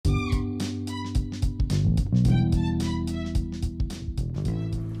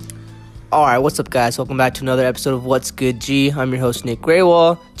Alright, what's up, guys? Welcome back to another episode of What's Good G. I'm your host, Nick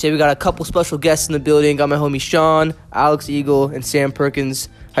Graywall. Today we got a couple special guests in the building. Got my homie Sean, Alex Eagle, and Sam Perkins.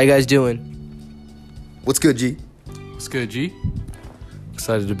 How you guys doing? What's good, G? What's good, G?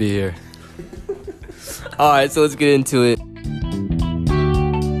 Excited to be here. Alright, so let's get into it.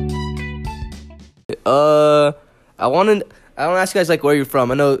 I want to ask you guys, like, where you're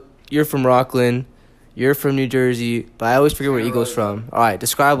from. I know you're from Rockland. You're from New Jersey, but I always forget where Eagle's from. All right,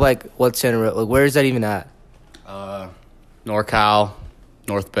 describe, like, what Santa Rosa, like, where is that even at? NorCal,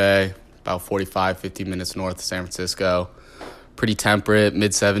 North Bay, about 45, 50 minutes north of San Francisco. Pretty temperate,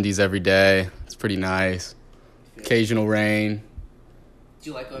 mid-70s every day. It's pretty nice. Occasional rain. Do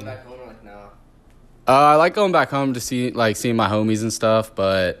you like going back home or, like, no? I like going back home to seeing my homies and stuff,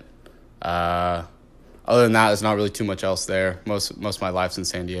 but other than that, there's not really too much else there. Most of my life's in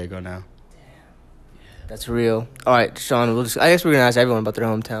San Diego now. That's real. All right, Sean, I guess we're going to ask everyone about their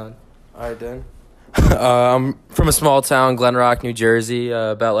hometown. All right, Dan. I'm from a small town, Glen Rock, New Jersey,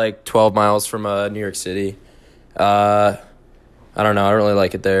 about like 12 miles from New York City. I don't know. I don't really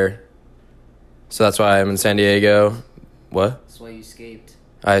like it there. So that's why I'm in San Diego. What? That's why you escaped.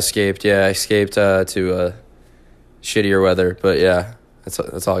 I escaped to shittier weather. But yeah,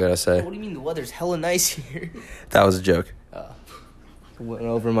 that's all I got to say. What do you mean the weather's hella nice here? That was a joke. Went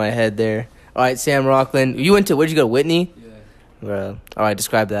over my head there. All right, Sam Rockland. Where'd you go, Whitney? Yeah. Bro. All right,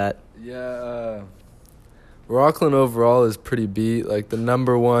 describe that. Yeah, Rockland overall is pretty beat. Like, the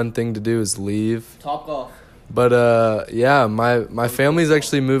number one thing to do is leave. Top golf. But, yeah, my family's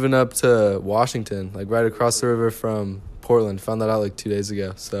actually moving up to Washington, like, right across the river from Portland. Found that out, like, 2 days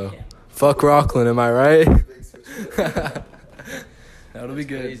ago. So, fuck Rockland, am I right? That'll be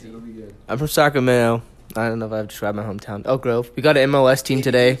good. Crazy. It'll be good. I'm from Sacramento. I don't know if I've described my hometown. Elk Grove. We got an MLS team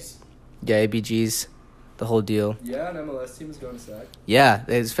today. Yeah, ABGs. The whole deal. Yeah, an MLS team is going to SAC. Yeah,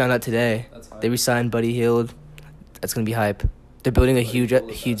 they just found out today. That's hype. They re-signed Buddy Hield. That's going to be hype. They're building a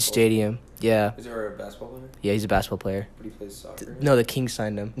huge stadium. Yeah. Is there a basketball player? Yeah, he's a basketball player. But he plays soccer? No, the Kings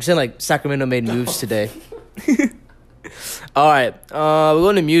signed him. I'm saying, like, Sacramento made moves today. All right. We're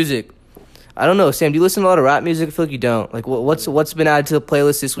going to music. I don't know, Sam, do you listen to a lot of rap music? I feel like you don't. Like, what's been added to the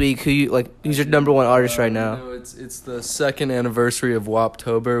playlist this week? Who's your number one artist right now? No, it's the second anniversary of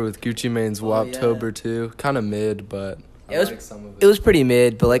WAPtober with Gucci Mane's WAPtober 2. Kind of mid, but I like some of it. It was pretty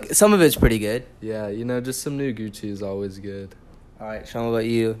mid, but, like, some of it's pretty good. Yeah, just some new Gucci is always good. All right, Sean, what about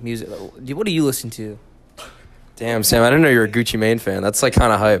you? Music. What do you listen to? Damn, Sam, I didn't know you were a Gucci Mane fan. That's like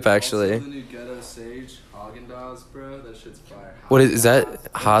kind of hype, actually. Also, the new Ghetto Sage, Haagen-Dazs, bro. That shit's fire. What is that?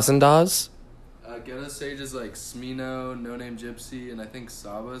 Hazen-Dazs? Ghetto Sage is like Smino, No Name Gypsy, and I think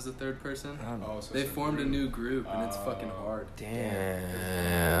Saba is the third person. They formed a new group, and it's fucking hard.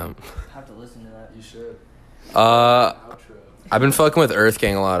 Damn. I have to listen to that. You should. I've Outro. been fucking with Earth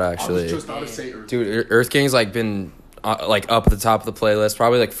Gang a lot, actually. I was just about to say Earth. Dude, Earth Gang's like been like up at the top of the playlist.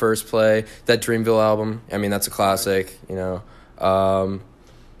 Probably like first play. That Dreamville album. I mean, that's a classic. I don't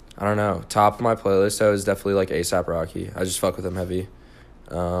know. Top of my playlist, I was definitely like A$AP Rocky. I just fuck with him heavy.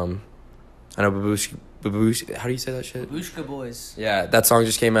 I know Babushka. How do you say that shit? Babushka Boys. Yeah, that song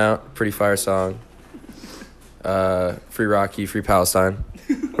just came out. Pretty fire song. Free Rocky, free Palestine.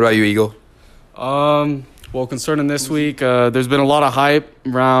 What about you, Eagle? Well, concerning this week, there's been a lot of hype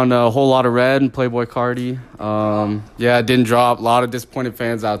around a whole lot of Red and Playboi Carti. Yeah, it didn't drop. A lot of disappointed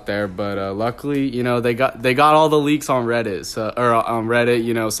fans out there, but luckily, they got all the leaks on Reddit, or on Reddit,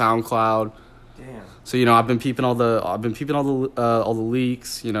 SoundCloud. Damn. So I've been peeping all the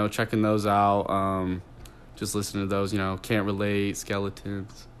leaks, checking those out. Just listening to those, Can't Relate,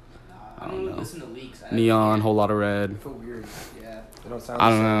 Skeletons. I don't know. Listen to leaks. Neon, whole lot of Red. I feel weird. Yeah. I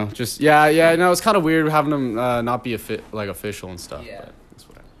don't know. Just it's kind of weird having them not be official and stuff. Yeah. But that's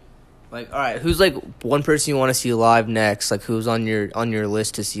what Like, all right, who's like one person you want to see live next? Like, who's on your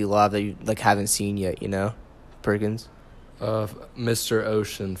list to see live that you like haven't seen yet? Perkins. Mr.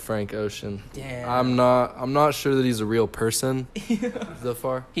 Ocean, Frank Ocean. Damn. I'm not sure that he's a real person so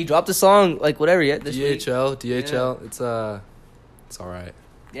far. He dropped a song like whatever yet this week. DHL. Yeah. It's all right.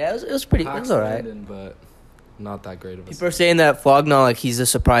 Yeah, it was pretty. It was all right. Landon, but not that great of a People are saying that Flognaw, like, he's a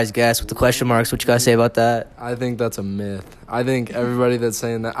surprise guest with the question marks. What you guys say about that? I think that's a myth. I think everybody that's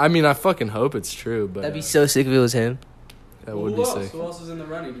saying that. I mean, I fucking hope it's true, but That'd be so sick if it was him. that would be sick. Who else is in the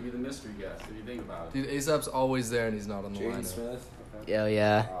running to be the mystery guest? If you think about it. Dude, A$AP's always there and he's not on the lineup. Yeah,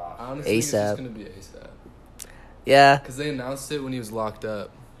 yeah, I honestly think it's A$AP. just gonna be A$AP yeah. because they announced it when he was locked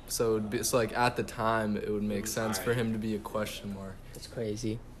up, so it's like at the time it would make sense for him to be a question mark. It's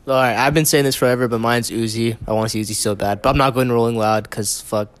crazy. All right, I've been saying this forever, but mine's Uzi. I want to see Uzi so bad, but I'm not going to Rolling Loud because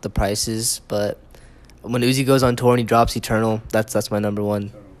fuck the prices. But when Uzi goes on tour and he drops Eternal, that's my number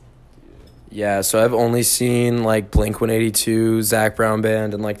one. Yeah, so I've only seen like Blink-182, Zach Brown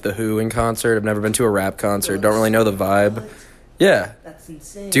Band, and like The Who in concert. I've never been to a rap concert. Don't really know the vibe. Yeah. That's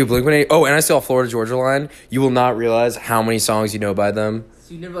insane. Dude, Blink-182. Oh, and I saw Florida Georgia Line. You will not realize how many songs you know by them.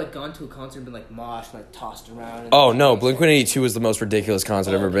 So you've never like gone to a concert and been like moshed, like tossed around? Oh no, Blink-182 was the most ridiculous concert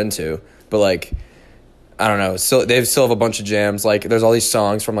I've ever been to. But like, I don't know. Still, they still have a bunch of jams. Like, there's all these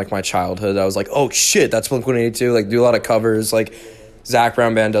songs from like my childhood. I was like, oh shit, that's Blink-182. Like, do a lot of covers. Like, Zach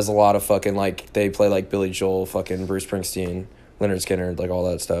Brown Band does a lot of fucking like they play like Billy Joel, fucking Bruce Springsteen, Leonard Skinner, like all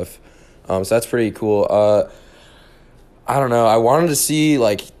that stuff. So that's pretty cool. I don't know. I wanted to see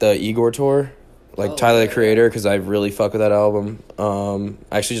like the Igor tour, like Tyler the Creator, because I really fuck with that album.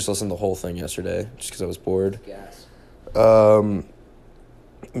 I actually just listened to the whole thing yesterday just because I was bored. Gas.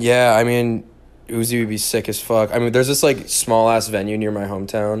 Yeah, I mean, Uzi would be sick as fuck. I mean, there's this like small ass venue near my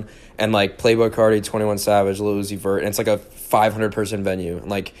hometown, and like Playboy Carti, 21 Savage, Lil Uzi Vert, and it's like a 500 person venue, and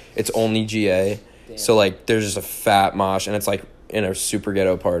like it's only GA. Damn. So like there's just a fat mosh, and it's like in a super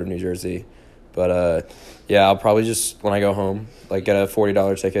ghetto part of New Jersey. But yeah, I'll probably just when I go home like get a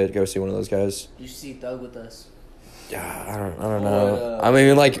 $40 ticket, go see one of those guys. You should see Thug with us. Yeah, I don't know. I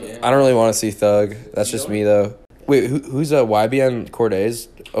mean, like I don't really want to see Thug. That's just me though. Wait, who's YBN Cordae's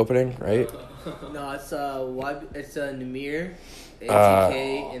opening, right? No, it's Namir,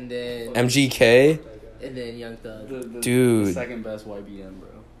 MGK, and then MGK. and then Young Thug. Dude. The second best YBN, bro.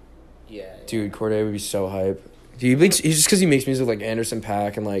 Yeah. Dude, Cordae would be so hype. He's just because he makes music like Anderson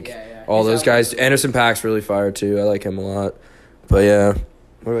 .Paak and like Yeah. all His those guys. album- Anderson .Paak's really fire too. I like him a lot. But yeah.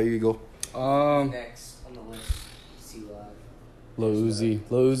 What about you, Eagle? Next on the list, C Live.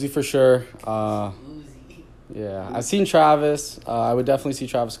 Lil Uzi for sure. Uzi. Yeah, I've seen Travis. I would definitely see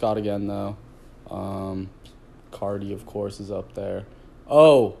Travis Scott again though. Cardi, of course, is up there.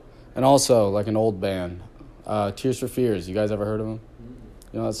 Oh, and also like an old band, Tears for Fears. You guys ever heard of them?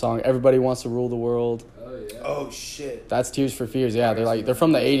 You know that song, Everybody Wants to Rule the World? Oh shit. That's Tears for Fears. Yeah, they're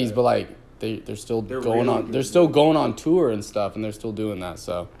from the 80s, but like they're still going on. They're still going on tour and stuff, and they're still doing that.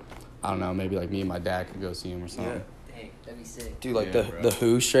 So I don't know. Maybe like me and my dad could go see him or something. Dang, that'd be sick. Dude, like Yeah, the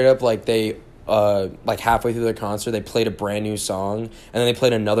Who straight up like they like halfway through their concert they played a brand new song and then they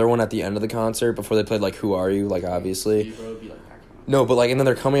played another one at the end of the concert before they played like Who Are You, like obviously. No, but like and then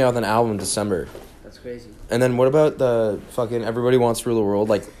they're coming out with an album in December. That's crazy. And then what about the fucking Everybody Wants to Rule the World?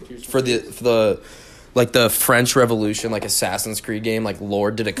 Like for the like the French Revolution, like Assassin's Creed game, like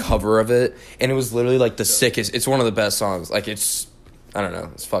Lord did a cover of it, and it was literally like the sickest. It's one of the best songs. Like it's, I don't know,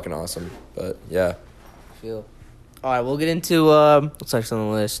 it's fucking awesome. But yeah, Feel. All right, we'll get into what's next on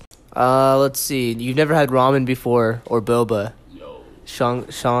the list. Let's see. You've never had ramen before or boba.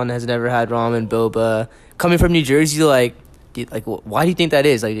 Sean has never had ramen, boba. Coming from New Jersey, like why do you think that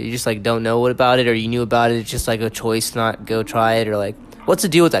is? Like, you just like don't know what about it, or you knew about it. It's just like a choice to not go try it, or like what's the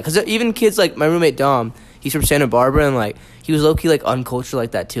deal with that? Because even kids like my roommate Dom, he's from Santa Barbara, and like he was low key like uncultured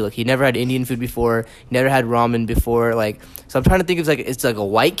like that too. Like he never had Indian food before, he never had ramen before. Like so, I'm trying to think of like it's like a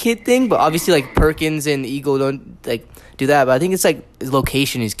white kid thing, but obviously like Perkins and Eagle don't like do that. But I think it's like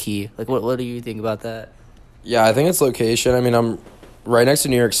location is key. Like what do you think about that? yeah, I think it's location. I mean, I'm right next to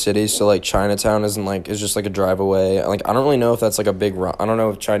New York City, so like Chinatown is just like a drive away. Like I don't really know if that's like a big. I don't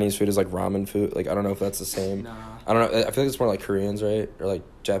know if Chinese food is like ramen food. Like I don't know if that's the same. Nah. I don't know. I feel like it's more like Koreans, right, or like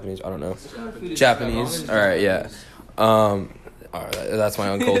Japanese. I don't know. Japanese. All right, yeah. All right, that's my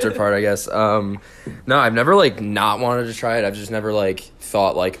uncultured part, I guess. No, I've never like not wanted to try it. I've just never like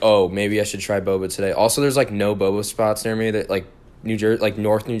thought like, oh, maybe I should try boba today. Also, there's like no boba spots near me that like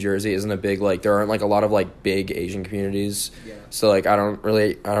North New Jersey isn't a big like there aren't like a lot of like big Asian communities. Yeah. So like I don't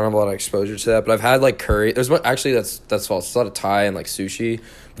have a lot of exposure to that. But I've had like curry. There's what actually that's false. There's a lot of Thai and like sushi,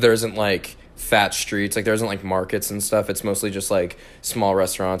 but there isn't like fat streets. Like there isn't like markets and stuff. It's mostly just like small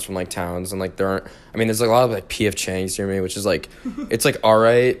restaurants from like towns, and like there aren't. I mean, there's like a lot of like PF Chang's near me, which is like it's like all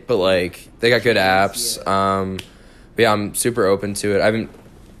right, but like they got good apps. But yeah, I'm super open to it.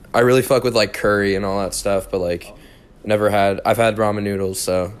 I really fuck with like curry and all that stuff, but like I've had ramen noodles,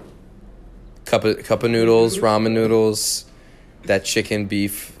 so cup of noodles, ramen noodles, that chicken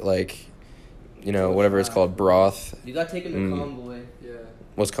beef, like, you know, whatever it's called, broth. You got taken to Convoy. Yeah.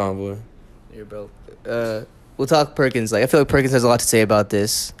 What's convoy? Here, bro. We'll talk Perkins. Like I feel like Perkins has a lot to say about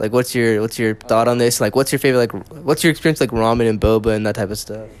this. Like what's your thought on this? Like what's your favorite what's your experience like ramen and boba and that type of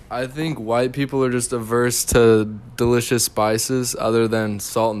stuff? I think white people are just averse to delicious spices other than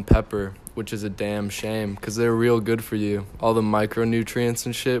salt and pepper, which is a damn shame because they're real good for you. All the micronutrients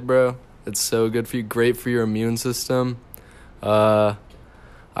and shit, bro. It's so good for you. Great for your immune system. I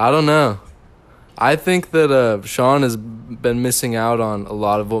don't know. I think that Sean has been missing out on a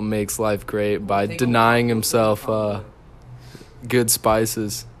lot of what makes life great by denying himself good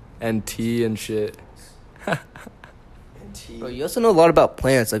spices. and tea and shit. Bro, you also know a lot about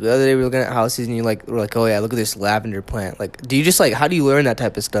plants. Like the other day we were looking at houses and were like, oh yeah, look at this lavender plant. Like, do you just like, how do you learn that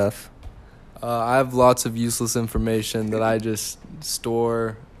type of stuff? I have lots of useless information that I just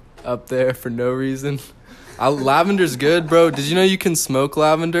store up there for no reason. Lavender's good, bro. Did you know you can smoke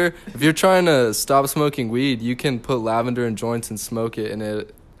lavender? If you're trying to stop smoking weed, you can put lavender in joints and smoke it, and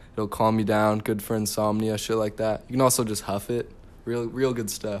it'll calm you down. Good for insomnia, shit like that. You can also just huff it. Real good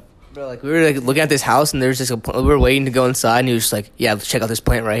stuff. Bro, like we were like looking at this house and there's just we were waiting to go inside and he was just like, yeah, let's check out this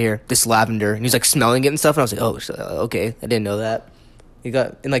plant right here, this lavender. And he was like smelling it and stuff and I was like, oh, okay, I didn't know that. You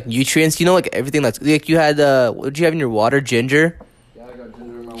got and like nutrients, you know, like everything that's like you had what did you have in your water? Ginger. Yeah, I got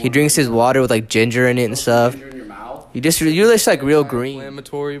ginger in my He drinks his water with like ginger in it and stuff. Ginger in your mouth? You're just like real green.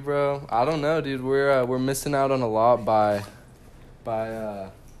 Inflammatory, bro. I don't know, dude. We're missing out on a lot by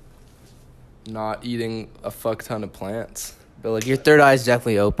not eating a fuck ton of plants. But like your third eye is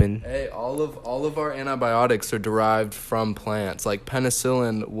definitely open. Hey, all of our antibiotics are derived from plants. Like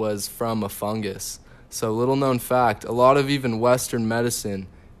penicillin was from a fungus. So little known fact, a lot of even Western medicine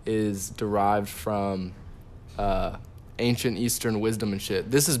is derived from ancient Eastern wisdom and shit.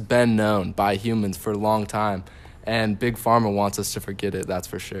 This has been known by humans for a long time, and Big Pharma wants us to forget it, that's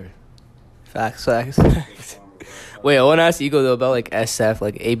for sure. Facts. Wait, I want to ask Ego though about like SF,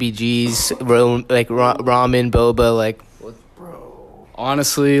 like ABGs, ramen, boba, like.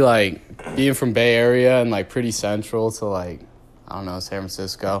 Honestly, like being from Bay Area and like pretty central to like, I don't know, San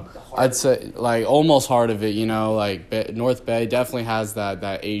Francisco, I'd say like almost heart of it, you know, like North Bay definitely has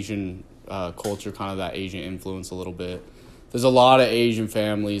that Asian culture, kind of that Asian influence a little bit. There's a lot of Asian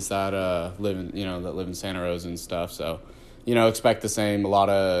families that live in Santa Rosa and stuff, so you know, expect the same. A lot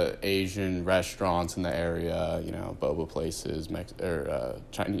of Asian restaurants in the area, you know, boba places,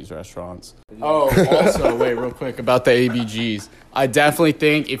 Chinese restaurants. Oh, also, wait, real quick about the ABGs. I definitely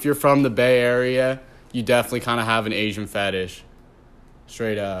think if you're from the Bay Area, you definitely kind of have an Asian fetish.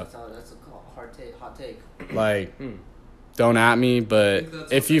 Straight up. That's a hot take. Like, don't at me, but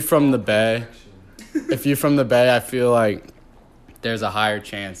if you're from the Bay, I feel like there's a higher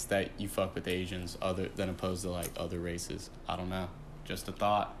chance that you fuck with Asians other than opposed to like other races. I don't know. Just a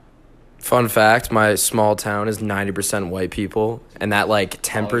thought. Fun fact, my small town is 90% white people, and that like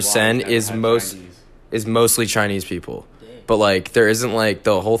 10% is mostly Chinese people. But like there isn't like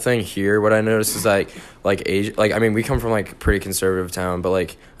the whole thing here. What I noticed is like Asia, like I mean we come from like a pretty conservative town, but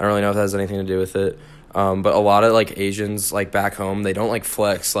like I don't really know if that has anything to do with it. But a lot of like Asians like back home, they don't like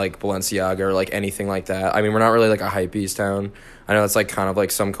flex like Balenciaga or like anything like that. I mean we're not really like a hypebeast town. I know it's like kind of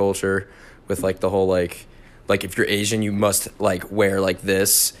like some culture with like the whole like if you're Asian you must like wear like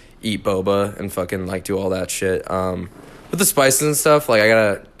this, eat boba and fucking like do all that shit. With the spices and stuff, like I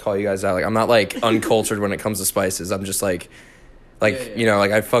gotta call you guys out. Like I'm not like uncultured when it comes to spices. I'm just like you know,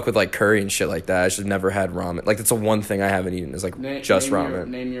 like I fuck with like curry and shit like that. I should have never had ramen. Like that's the one thing I haven't eaten is like just ramen.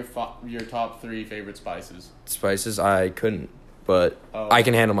 Name your top 3 favorite spices. Spices I couldn't, but I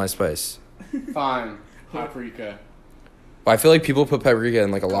can handle my spice. Fine. Paprika. But I feel like people put paprika in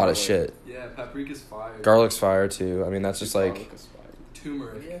like a lot of shit. Yeah, paprika's fire. Garlic's fire too. I mean that's just like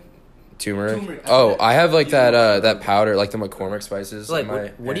Turmeric. turmeric. Oh, I have like that powder, like the McCormick spices. Like, in my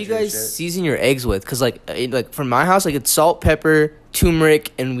what do you pantry and guys shit. season your eggs with? Because like from my house, like it's salt, pepper,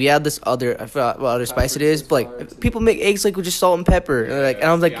 turmeric, and we have this other, I forgot what other spice it is, but like people make eggs like with just salt and pepper. And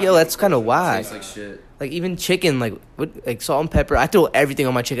I was like, yo, that's kind of whack. Tastes like shit. Like even chicken, like salt and pepper. I throw everything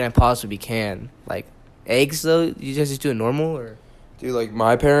on my chicken I possibly can. Like eggs though, you guys just do it normal or? Dude, like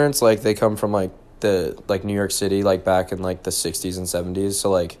my parents, like they come from like the like New York City, like back in like the 60s and 70s.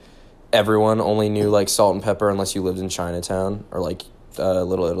 So like everyone only knew like salt and pepper unless you lived in Chinatown or like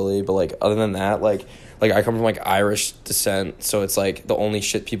Little Italy. But like other than that, like I come from like Irish descent, so it's like the only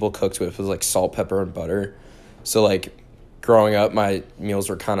shit people cooked with was like salt, pepper, and butter. So like growing up, my meals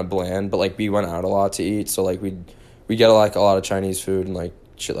were kind of bland, but like we went out a lot to eat, so like we'd get like a lot of Chinese food and like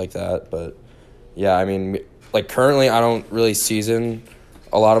shit like that. But yeah, I mean, like currently I don't really season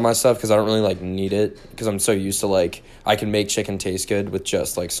a lot of my stuff because I don't really like need it because I'm so used to like I can make chicken taste good with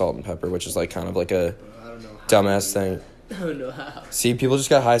just like salt and pepper, which is like kind of like a dumbass thing. I don't know how. See, people just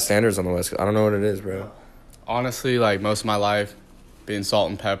got high standards on the West Coast. I don't know what it is, bro. Honestly, like most of my life, been salt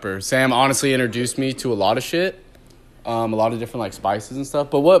and pepper. Sam honestly introduced me to a lot of shit, a lot of different like spices and stuff.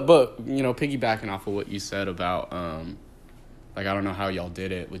 But you know, piggybacking off of what you said about like I don't know how y'all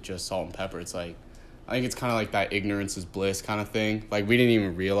did it with just salt and pepper. It's like I think it's kind of like that ignorance is bliss kind of thing. Like we didn't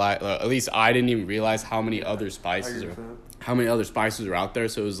even realize, at least I didn't even realize how many other spices are out there.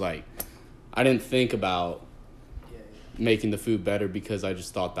 So it was like I didn't think about making the food better because I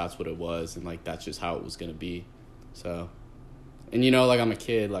just thought that's what it was and like that's just how it was gonna be. So And, like, I'm a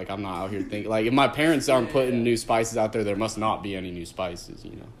kid. Like, I'm not out here thinking. Like, if my parents aren't putting new spices out there must not be any new spices,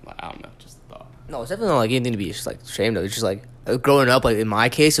 Like, I don't know. Just a thought. No, it's definitely not like anything to be just like ashamed of. It's just like growing up, like in my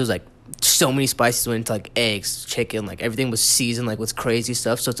case, it was like so many spices went into like eggs, chicken, like everything was seasoned like with crazy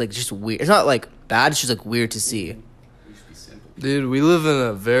stuff. So it's like just weird. It's not like bad. It's just like weird to see. Dude, we live in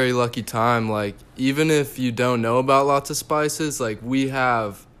a very lucky time. Like, even if you don't know about lots of spices, like, we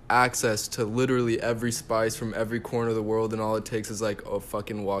have access to literally every spice from every corner of the world, and all it takes is, like, a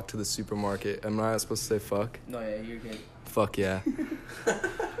fucking walk to the supermarket. Am I supposed to say fuck? No, yeah, you're good. Fuck yeah.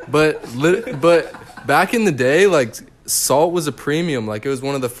 But back in the day, like, salt was a premium. Like, it was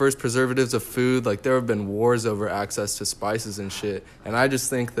one of the first preservatives of food. Like, there have been wars over access to spices and shit. And I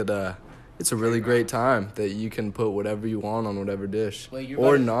just think that, it's a really great time that you can put whatever you want on whatever dish. Wait,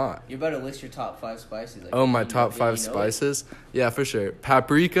 or not. You're about to list your top 5 spices. Like, My top 5 spices? Yeah, for sure.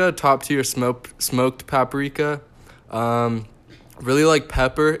 Paprika, top tier smoked paprika. Really like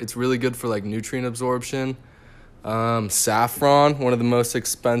pepper. It's really good for like nutrient absorption. Saffron, one of the most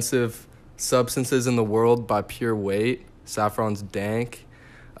expensive substances in the world by pure weight. Saffron's dank.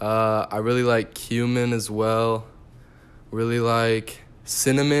 I really like cumin as well. Really like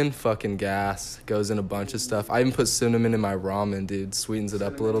cinnamon, fucking gas. Goes in a bunch of stuff. I even put cinnamon in my ramen, dude. Sweetens it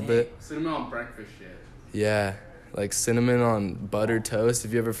up a little bit. Cinnamon on breakfast shit. Yeah, like cinnamon on buttered toast.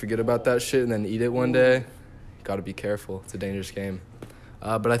 If you ever forget about that shit and then eat it one day, gotta be careful. It's a dangerous game.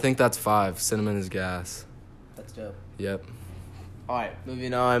 But I think that's 5. Cinnamon is gas. That's dope. Yep. All right,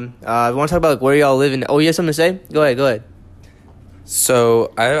 moving on. I want to talk about like where y'all living. Oh, you have something to say? Go ahead.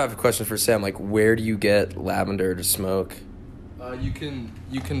 So I have a question for Sam. Like, where do you get lavender to smoke? You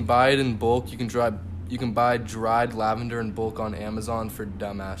can buy it in bulk. You can buy dried lavender in bulk on Amazon for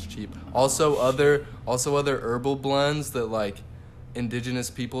dumbass cheap. Also other herbal blends that like indigenous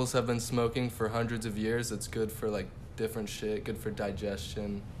peoples have been smoking for hundreds of years. It's good for like different shit. Good for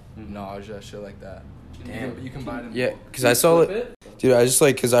digestion, nausea, shit like that. Damn. You can buy it in Yeah, bulk. because I saw it. Dude, I just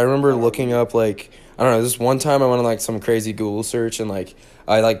like, because I remember looking up like, I don't know, this one time I went on like some crazy Google search and like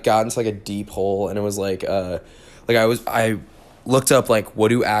I like got into like a deep hole and it was like I looked up like what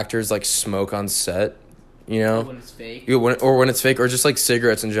do actors like smoke on set, When it's fake. when it's fake or just like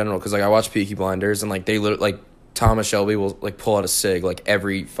cigarettes in general, because like I watch Peaky Blinders and like they like Thomas Shelby will like pull out a cig like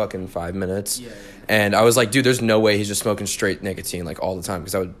every fucking 5 minutes. Yeah. And I was like, dude, there's no way he's just smoking straight nicotine like all the time,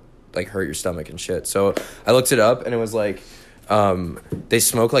 because that would like hurt your stomach and shit. So I looked it up and it was like they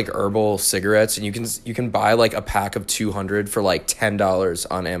smoke like herbal cigarettes, and you can buy like a pack of 200 for like $10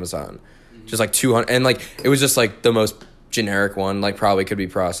 on Amazon. Just like 200, and like it was just like the most generic one, like probably could be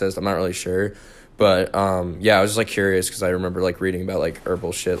processed. I'm not really sure, but yeah, I was just like curious because I remember like reading about like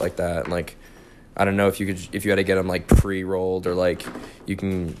herbal shit like that, and like I don't know if you had to get them like pre-rolled or like you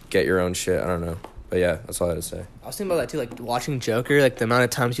can get your own shit. I don't know, but yeah, that's all I had to say. I was thinking about that too, like watching Joker, like the amount of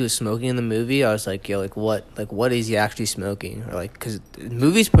times he was smoking in the movie. I was like, yo, like what is he actually smoking? Or like, because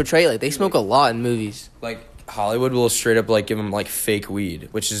movies portray like they smoke a lot in movies. Like Hollywood will straight up like give him like fake weed,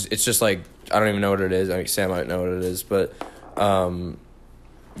 which is, it's just like, I don't even know what it is. I mean, Sam might know what it is, but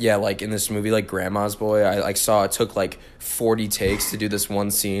yeah, like in this movie like Grandma's Boy, I like saw it took like 40 takes to do this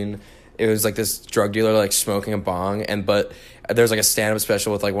one scene. It was like this drug dealer like smoking a bong, but there's like a stand-up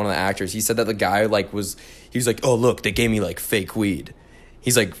special with like one of the actors. He said that the guy like was like, oh look, they gave me like fake weed.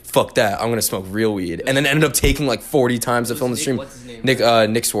 He's like, fuck that, I'm gonna smoke real weed. And then ended up taking like 40 times to film the stream. What's his name? Nick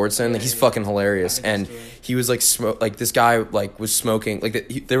Swartzen. He's fucking hilarious. And he was like like this guy like was smoking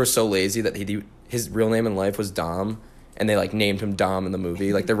like they were so lazy that his real name in life was Dom, and they like named him Dom in the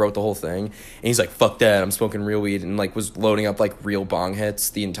movie. Like they wrote the whole thing, and he's like, fuck that, I'm smoking real weed, and like was loading up like real bong hits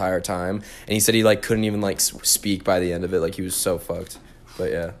the entire time. And he said he like couldn't even like speak by the end of it. Like he was so fucked.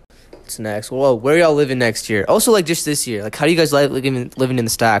 But yeah. What's next? Well, where y'all living next year? Also, like just this year, like how do you guys like living in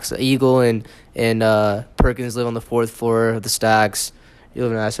the stacks? Eagle and Perkins live on the 4th floor of the stacks. You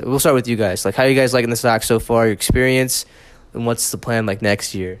live in Asset. We'll start with you guys. Like, how are you guys liking the stacks so far? Your experience, and what's the plan like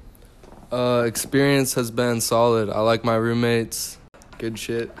next year? Experience has been solid. I like my roommates. Good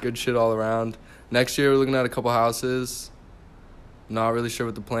shit all around. Next year we're looking at a couple houses. Not really sure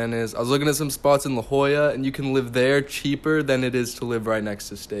what the plan is. I was looking at some spots in La Jolla, and you can live there cheaper than it is to live right next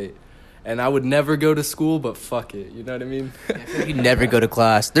to State. And I would never go to school, but fuck it. You know what I mean? You never go to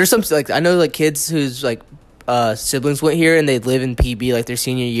class. There's some like I know like kids whose like siblings went here and they live in PB like their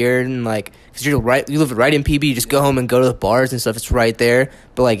senior year, and like because you live right in PB, you just go home and go to the bars and stuff. It's right there.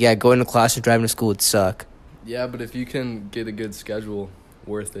 But like yeah, going to class and driving to school would suck. Yeah, but if you can get a good schedule,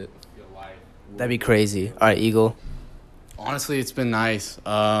 worth it. That'd be crazy. All right, Eagle. Honestly, it's been nice.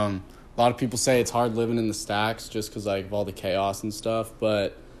 A lot of people say it's hard living in the stacks just because like of all the chaos and stuff,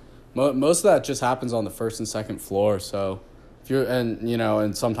 but most of that just happens on the 1st and 2nd floor. So if you're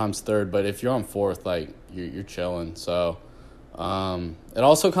and sometimes third, but if you're on fourth, like you're chilling. So it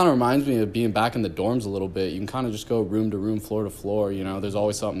also kind of reminds me of being back in the dorms a little bit. You can kind of just go room to room, floor to floor. There's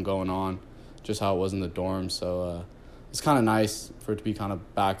always something going on, just how it was in the dorms. So it's kind of nice for it to be kind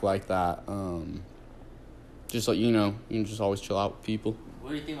of back like that. Just like you can just always chill out with people. What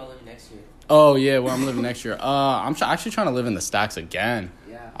do you think about living next year? Oh yeah, where I'm living next year. I'm actually trying to live in the Stacks again.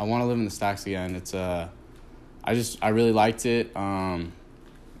 Yeah. I want to live in the Stacks again. It's I really liked it.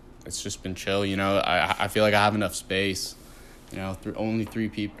 It's just been chill. I feel like I have enough space. Only 3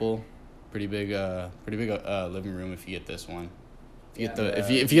 people, pretty big living room if you get this one. If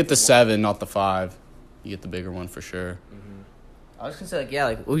you get the 7, not the 5, you get the bigger one for sure. I was gonna say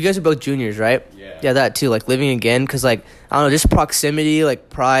well, you guys are both juniors, right? Yeah. Yeah, that too. Like living again, cause I don't know, just proximity, like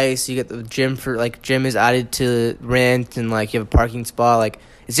price. You get the gym gym is added to rent, and you have a parking spot.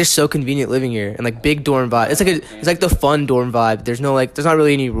 It's just so convenient living here, and big dorm vibe. It's like the fun dorm vibe. There's not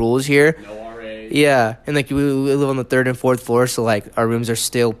really any rules here. No RA. Yeah, and we live on the 3rd and 4th floor, so our rooms are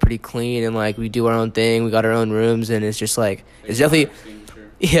still pretty clean, and we do our own thing. We got our own rooms, and it's just it's definitely.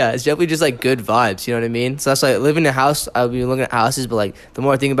 Yeah, it's definitely just good vibes, you know what I mean? So that's living in a house. I'll be looking at houses, but the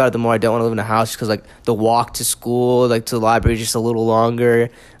more I think about it, the more I don't want to live in a house because the walk to school, to the library is just a little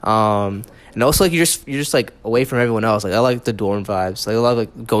longer. And also you're just away from everyone else. I like the dorm vibes. I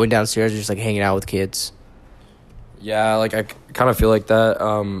love going downstairs and just hanging out with kids. Yeah, I kind of feel like that.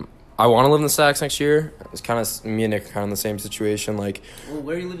 I want to live in the Stacks next year. It's kind of me and Nick are kind of in the same situation. Well,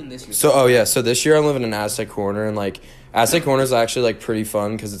 where are you living this year? So this year I'm living in Aztec Corner, and Aztec Corner is actually pretty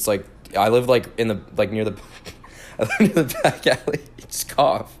fun because it's I live in the near the I live near the back alley. Just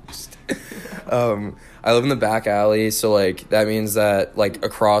cough. I live in the back alley, so that means that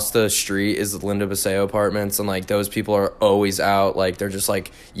across the street is Linda Paseo apartments, and those people are always out. They're just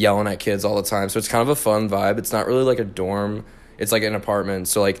yelling at kids all the time. So it's kind of a fun vibe. It's not really a dorm. It's an apartment,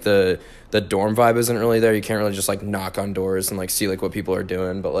 so the dorm vibe isn't really there. You can't really just knock on doors and see what people are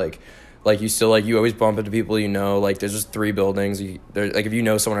doing, but you still you always bump into people there's just 3 buildings. If you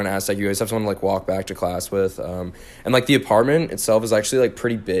know someone in Aztec, you always have someone to walk back to class with. And the apartment itself is actually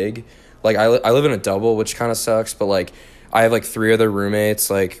pretty big. I live in a double, which kind of sucks, but I have 3 other roommates.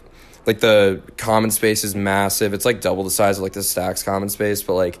 The common space is massive. It's double the size of the Stacks common space,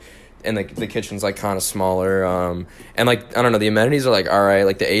 but and the kitchen's kind of smaller. And I don't know, the amenities are all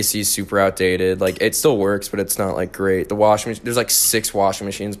right. The AC is super outdated. It still works, but it's not great. The washing machine, there's 6 washing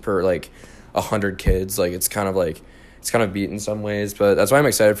machines per 100 kids. It's kind of beat in some ways, but that's why I'm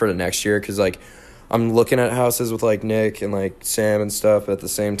excited for the next year, because I'm looking at houses with Nick and Sam and stuff, but at the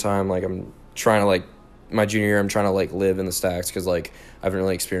same time I'm trying to my junior year I'm trying to live in the Stacks, because I haven't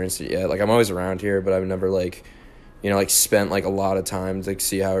really experienced it yet. I'm always around here, but I've never spent a lot of time to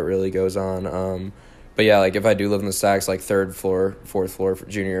see how it really goes on. But yeah, if I do live in the Stacks, 3rd floor, 4th floor for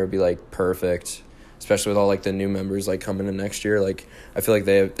junior year would be perfect, especially with all the new members coming in next year. I feel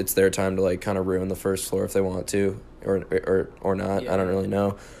it's their time to kind of ruin the 1st floor if they want to, or not. Yeah. I don't really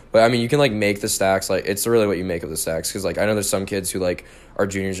know, but I mean, you can make the Stacks it's really what you make of the Stacks, because I know there's some kids who are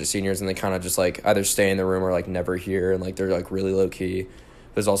juniors or seniors, and they kind of just either stay in the room or never here, and they're really low key.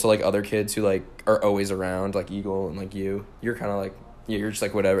 There's also other kids who are always around, Eagle and you're kind of you're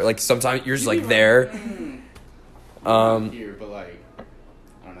just whatever. Sometimes you're just there. Here, but I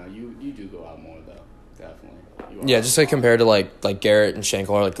don't know. You do go out more though, definitely. Yeah, just compared to Garrett and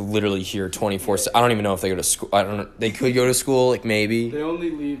Shankle are literally here 24/7. I don't even know if they go to school. I don't know. They could go to school maybe. They only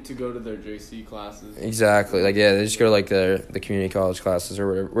leave to go to their JC classes. Exactly. They just go to the community college classes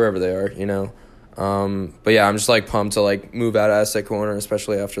or wherever they are. But yeah, I'm just pumped to move out of Aztec Corner,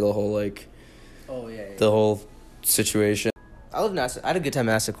 especially after the whole the whole situation. I lived in Aztec. I had a good time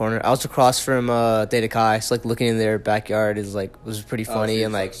in Aztec Corner. I was across from Theta Chi, so looking in their backyard was pretty funny.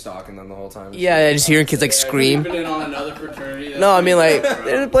 So and stalking them the whole time. Yeah, just hearing kids scream. Been in on another fraternity. No, I mean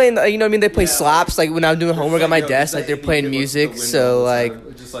they're playing. They play slaps. When I'm doing homework on my desk, they're playing music. So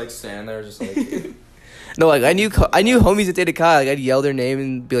just stand there, just No, I knew homies at Theta Chi. I'd yell their name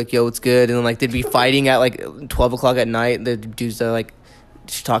and be yo, what's good? And then they'd be fighting at 12 o'clock at night. The dudes are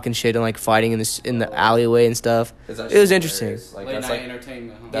just talking shit and fighting in the alleyway and stuff. It was interesting. Late night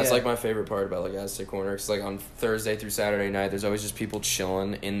entertainment. Huh? That's my favorite part about Aztec Corner, because on Thursday through Saturday night, there's always just people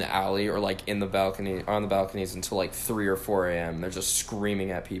chilling in the alley or in the balcony on the balconies until 3 or 4 a.m. They're just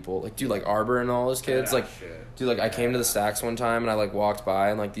screaming at people. Dude, Arbor and all his kids. Dude, I came to the Stacks one time and I walked by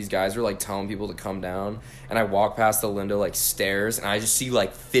and these guys were telling people to come down, and I walked past the Lindo stairs and I just see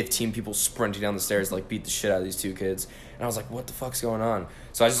 15 people sprinting down the stairs to beat the shit out of these 2 kids. And I was what the fuck's going on?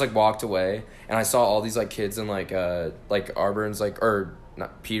 So I just walked away, and I saw all these kids in Arbor and or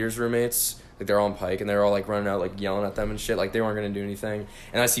not Peter's roommates. Like they're all on Pike and they're all like running out like yelling at them and shit. Like they weren't gonna do anything.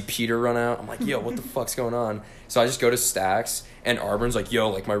 And I see Peter run out. I'm like, yo, what the fuck's going on? So I just go to Stacks and Auburn's like,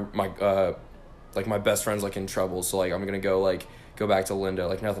 yo, like my best friend's like in trouble. So like I'm gonna go back to Lindo.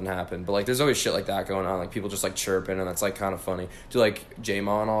 Like nothing happened. But like there's always shit like that going on. Like people just like chirping and that's like kind of funny. Do like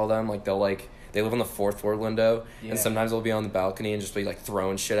J-Ma and all of them, like they live on the 4th floor Lindo, and sometimes they'll be on the balcony and just be like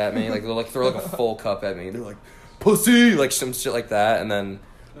throwing shit at me. Like they'll like throw like a full cup at me. They're like, pussy, like some shit like that, and then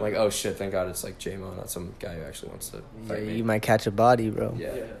I'm like, oh shit, thank God it's like J-Mo, not some guy who actually wants to fight me. You might catch a body, bro.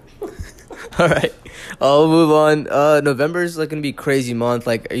 Yeah. All right, I'll move on. November's like gonna be a crazy month.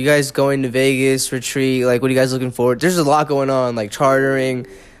 Like, are you guys going to Vegas retreat? Like, what are you guys looking forward? There's a lot going on, like chartering,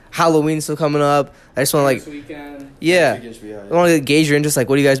 Halloween's still coming up. I just want to like, weekend. yeah, I want to gauge your interest. Like,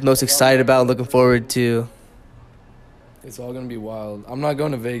 what are you guys most excited about, looking forward to? It's all gonna be wild. I'm not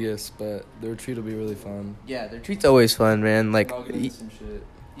going to Vegas, but the retreat will be really fun. Yeah, the retreat's always fun, man. Like, I'll get into some shit.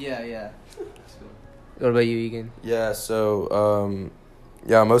 yeah. What about you, Egan? Yeah, so,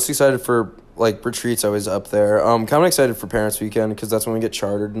 I'm most excited for, like, retreats always up there. Kind of excited for Parents Weekend because that's when we get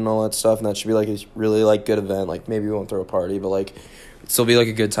chartered and all that stuff, and that should be, like, a really, like, good event. Like, maybe we won't throw a party, but, like, it'll still be, like,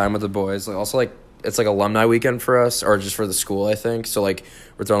 a good time with the boys. Like, also, like, it's, like, alumni weekend for us, or just for the school, I think. So, like,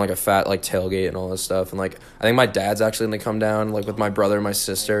 we're throwing, like, a fat, like, tailgate and all this stuff. And, like, I think my dad's actually going to come down, like, with my brother and my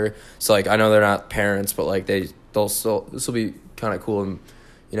sister. So, like, I know they're not parents, but, like, they'll still, this will be kind of cool and,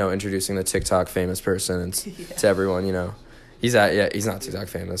 you know, introducing the TikTok famous person and to everyone, you know. He's not TikTok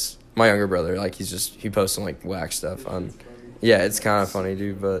famous. My younger brother, like, he posts some, like, whack stuff on. Yeah, it's kind of funny,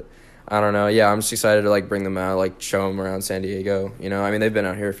 dude, but I don't know. Yeah, I'm just excited to, like, bring them out, like, show them around San Diego. You know, I mean, they've been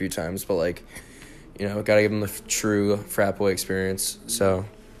out here a few times, but, like, you know, got to give them the true frat boy experience. So,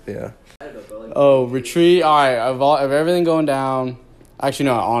 yeah. Oh, retreat. All right, of everything going down. Actually,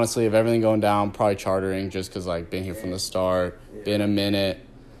 no, honestly, of everything going down, probably chartering just because, like, being here from the start, been a minute.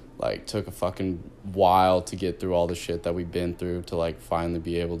 Like, took a fucking while to get through all the shit that we've been through to, like, finally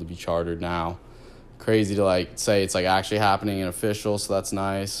be able to be chartered now. Crazy to, like, say it's, like, actually happening and official, so that's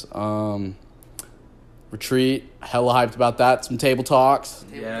nice. Retreat, hella hyped about that. Some table talks.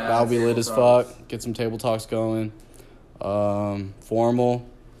 Yeah. That'll be lit as fuck. Get some table talks going. Formal.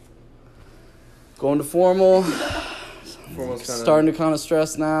 Going to formal. Starting to kind of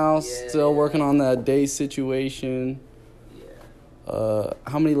stress now. Still working on that day situation.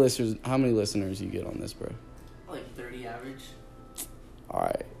 How many listeners you get on this, bro? Like 30 average.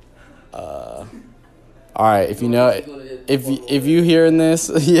 All right. If you know, if you hearing this,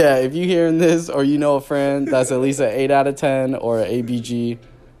 if you hearing this, or you know a friend that's at least an 8 out of 10 or an ABG,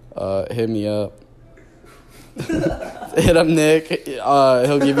 hit me up. Hit up Nick.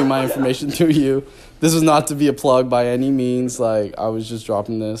 He'll give you my information through you. This was not to be a plug by any means. Like, I was just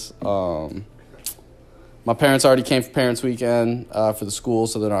dropping this. My parents already came for Parents Weekend for the school,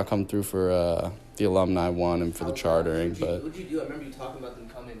 so they're not coming through for the alumni one and for the chartering. But What'd you do? I remember you talking about them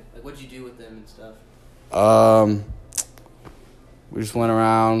coming. Like, what'd you do with them and stuff? We just went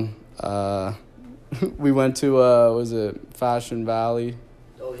around. We went to Fashion Valley?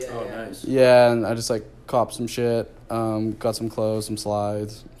 Oh yeah. Oh, nice. Yeah, and I just like copped some shit. Got some clothes, some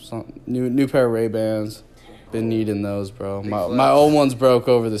slides, some new pair of Ray-Bans. Been needing those, bro. My old ones broke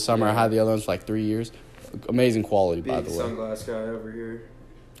over the summer. I had the other ones for like 3 years. Amazing quality, by the way. Sunglass guy over here.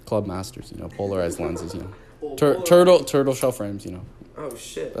 Club Masters, polarized lenses, turtle shell frames, Oh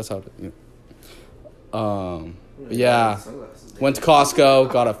shit. That's how it. But yeah, went to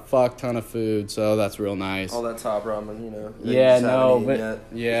Costco, got a fuck ton of food, so that's real nice. All that top ramen, Yeah, no, but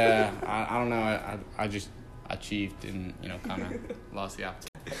yeah, I don't know. I chiefed and kind of lost the appetite.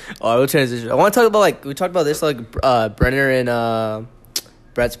 All right, we'll transition. I want to talk about we talked about this Brenner and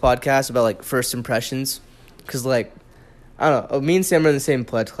Brett's podcast about first impressions, because I don't know, me and Sam are in the same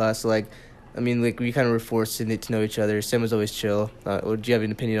pledge class, so we kind of were forced to get to know each other. Sam was always chill. Did you have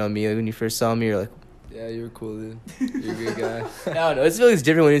an opinion on me when you first saw me? You're like, yeah, you were cool, dude. You're a good guy. I don't know. It's really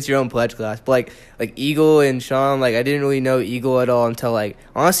different when it's your own pledge class. But like Eagle and Sean, I didn't really know Eagle at all until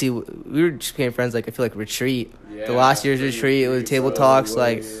honestly we just became friends. I feel like retreat. Yeah, the last year's retreat, it was table talks.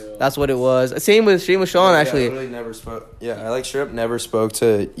 That's what it was. Same with Sean actually. I really never spoke. Yeah, I straight up never spoke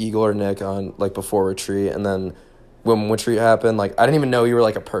to Eagle or Nick on before retreat, and then when retreat happened, I didn't even know you were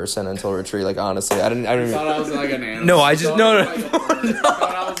a person until retreat. Honestly, I didn't. Thought I was an animal. No, I just no.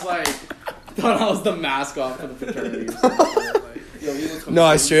 Thought I was the mascot for the fraternity. No,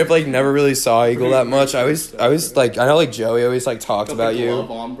 I straight up never really saw Eagle that much. I was I know Joey always talked about you.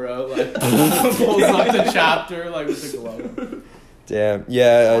 Glove on, bro. Pulls up the chapter with the glove. Damn.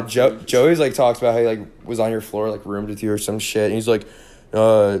 Yeah. Joey's talks about how he was on your floor roomed with you or some shit. And he's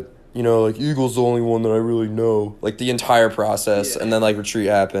you know, like Eagle's the only one that I really know. Like the entire process, and then like retreat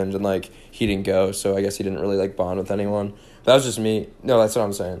happened, and like he didn't go, so I guess he didn't really like bond with anyone. But that was just me. No, that's what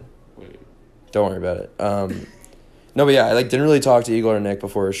I'm saying. Don't worry about it. No, but yeah, I like didn't really talk to Eagle or Nick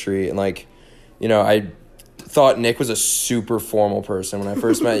before retreat, and like, you know, I thought Nick was a super formal person when I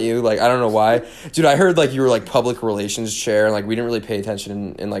first met you. Like, I don't know why. Dude, I heard, like, you were, like, public relations chair, and, like, we didn't really pay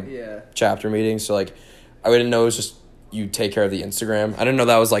attention in like, chapter meetings. So, like, I didn't know it was just you take care of the Instagram. I didn't know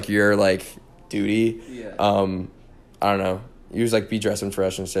that was, like, your, like, duty. Yeah. I don't know. You was, like, be dressing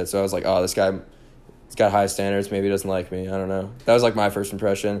fresh and shit. So I was like, oh, this guy... He's got high standards. Maybe he doesn't like me. I don't know. That was, like, my first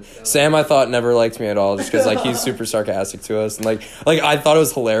impression. Sam, I thought, never liked me at all just because, like, he's super sarcastic to us. And, like, I thought it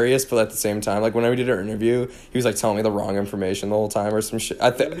was hilarious, but at the same time, like, when we did our interview, he was, like, telling me the wrong information the whole time or some shit. I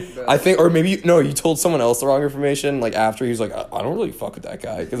think, or maybe, no, you told someone else the wrong information, like, after. He was like, I don't really fuck with that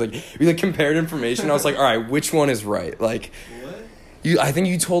guy. Because, like, we, like, compared information. I was like, all right, which one is right? Like... I think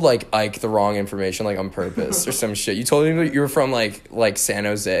you told, like, Ike the wrong information, like, on purpose or some shit. You told him that you were from, like San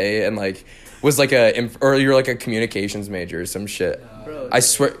Jose and, like, was, like, or you're, like, a communications major or some shit. Bro, I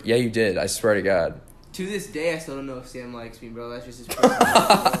swear, yeah, you did. I swear to God. To this day, I still don't know if Sam likes me, bro. That's just his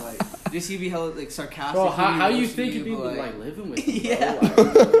personality. Bro. Like, just he be hella, like, sarcastic. Bro, how you roasting think you, people but, like living with you, bro? Yeah.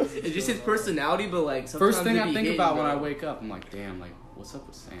 Like, It's just his personality, but, like, sometimes first thing it I be think hitting, about bro. when I wake up, I'm like, damn, like, what's up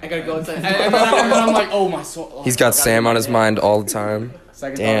with Sam? I gotta go inside. And then I'm like, oh, my soul. Oh, He's I got gotta Sam go on his Nick. mind all the time.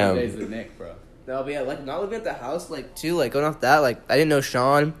 Second Damn. thought of the day is the Nick, bro. No, but yeah, like, not living at the house, like, too, like, going off that, like, I didn't know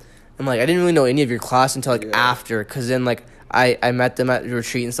Sean, and, like, I didn't really know any of your class until, like, after, because then, like, I met them at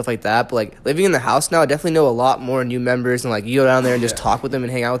retreat and stuff like that, but, like, living in the house now, I definitely know a lot more new members, and, like, you go down there and just talk with them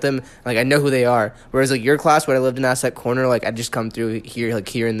and hang out with them, like, I know who they are, whereas, like, your class, when I lived in Asset Corner, like, I'd just come through here, like,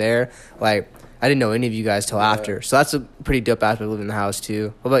 here and there, like, I didn't know any of you guys till after, so that's a pretty dope aspect of living in the house,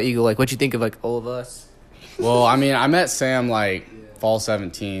 too. What about Eagle? Like, what you think of, like, all of us? Well, I mean, I met Sam, like, fall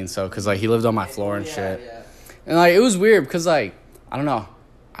 17, so, because, like, he lived on my floor and shit. Yeah. And, like, it was weird because, like, I don't know.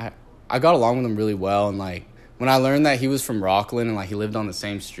 I got along with him really well. And, like, when I learned that he was from Rockland and, like, he lived on the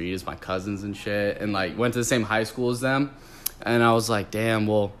same street as my cousins and shit and, like, went to the same high school as them. And I was like, damn,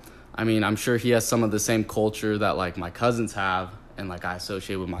 well, I mean, I'm sure he has some of the same culture that, like, my cousins have. And, like, I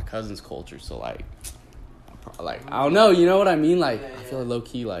associate with my cousin's culture. So, like, I don't know. You know what I mean? Like, I feel like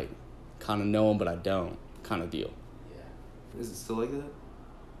low-key, like, kind of know him, but I don't kind of deal. Is it still like that?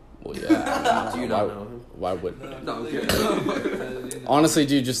 Well, yeah. Do you not know him? Why would No, I'm kidding. Honestly,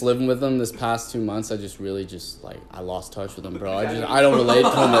 dude, just living with him this past 2 months, I just really just, like, I lost touch with him, bro. I don't relate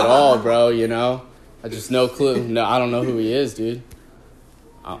to him at all, bro, you know? I just no clue. No, I don't know who he is, dude.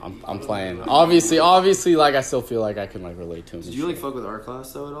 I'm playing. Obviously, like, I still feel like I can, like, relate to him. Did you like fuck with our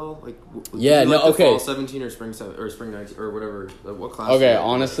class though at all? Like, Yeah, did you, like, no, the okay. Fall 17 or spring 19 or whatever. Like, what class? Okay, did you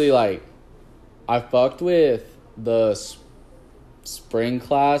honestly, like, I fucked with the spring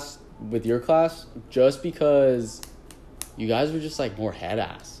class with your class just because you guys were just, like, more head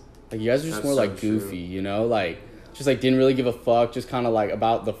ass. Like, you guys were just That's more, so like, true. goofy, you know? Like, just, like, didn't really give a fuck, just kind of, like,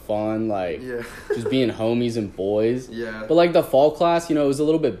 about the fun, like, Yeah. just being homies and boys. Yeah. But, like, the fall class, you know, it was a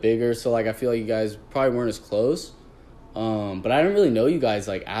little bit bigger, so, like, I feel like you guys probably weren't as close. But I didn't really know you guys,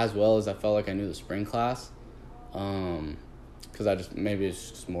 like, as well as I felt like I knew the spring class. Because maybe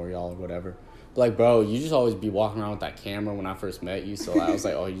it's just more y'all or whatever. But, like, bro, you just always be walking around with that camera when I first met you, so I was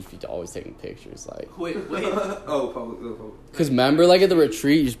like, oh, you just be always taking pictures, like. Wait. Oh, public. Because remember, like, at the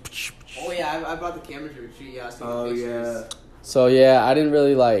retreat, you just... Oh, yeah, I brought the camera to retreat, yeah. I was taking Oh pictures. yeah. So, yeah, I didn't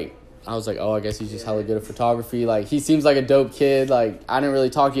really, like... I was like, oh, I guess he's just hella good at photography. Like, he seems like a dope kid. Like, I didn't really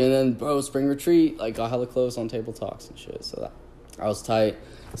talk to you. And then, bro, spring retreat, like, got hella close on table talks and shit. So, I was tight.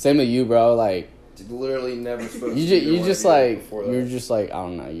 Same with you, bro. Like, Literally never spoke. you just like, you're just like, I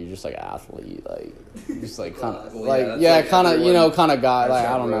don't know. You're just like an athlete. Like, you're just like kind of, Well, like, that's yeah, like kind of, you know, everyone. kind of guy. That's Like, I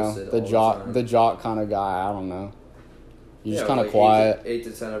got don't know. roasted all the time. The jock kind of guy. I don't know. You're just Yeah, kind of like quiet. 8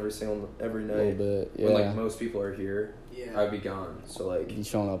 to 10 every night. A little bit, When, like, yeah. most people are here, Yeah. I'd be gone. So, like, He's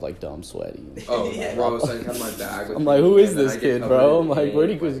showing up like dumb sweaty. oh, Yeah. bro, so I have my bag. With I'm like, me, who is and then this I get kid, covered bro? in I'm like, where'd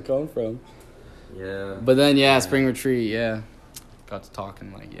he paint, come from? Yeah. But then, yeah, spring retreat, yeah. Got to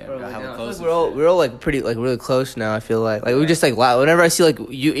talking, like, yeah, Bro, we got like, hella now, I feel close. like and we're shit. all like pretty like really close now. I feel like we just like whenever I see like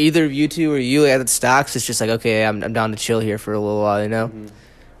you either of you two or you at the stocks, it's just like okay, I'm down to chill here for a little while, you know.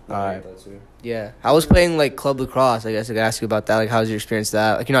 Mm-hmm. All right. Yeah, I was playing like club lacrosse. I guess I could ask you about that. Like, how's your experience with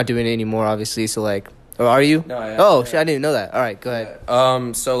that? Like, you're not doing it anymore, obviously. So like, or are you? No, I am. Oh Yeah. shit, I didn't even know that. All right, go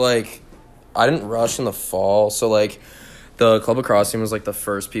ahead. So, like, I didn't rush in the fall. So, like, the club lacrosse team was, like, the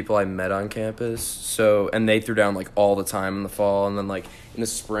first people I met on campus. So, and they threw down, like, all the time in the fall. And then, like, in the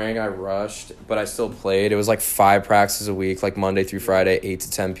spring, I rushed, but I still played. It was, like, 5 practices a week, like, Monday through Friday, 8 to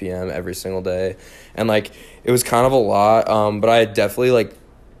 10 p.m. every single day. And, like, it was kind of a lot. But I definitely, like,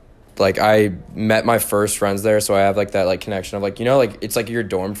 like I met my first friends there, so I have like that like connection of like, you know, like it's like your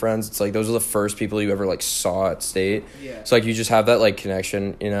dorm friends. It's like those are the first people you ever like saw at State. Yeah. So like you just have that like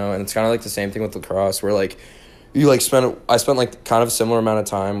connection, you know, and it's kind of like the same thing with lacrosse where like you like I spent like kind of a similar amount of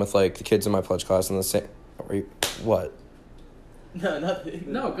time with like the kids in my pledge class and the same. What? No, nothing.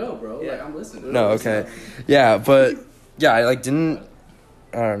 No, go, bro. Yeah. Like, I'm listening. No, okay. Yeah, but yeah, I like didn't.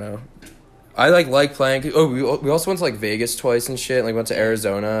 I don't know. I like playing. Oh, we also went to like Vegas twice and shit. Like went to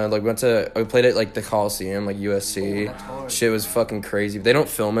Arizona. Like we played at like the Coliseum, like USC. That's hard. Shit was fucking crazy. They don't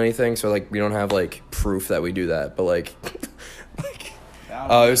film anything, so like we don't have like proof that we do that. But like, it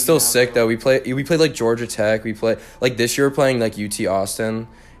was still sick though. We played like Georgia Tech. We played like this year we're playing like UT Austin, and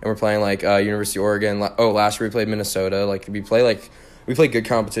we're playing like University of Oregon. Last year we played Minnesota. Like we play good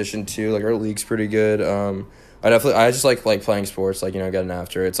competition too. Like our league's pretty good. I just like playing sports, like, you know, getting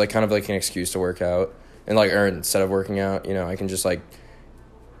after it. It's like kind of like an excuse to work out, and like, or instead of working out, you know, I can just like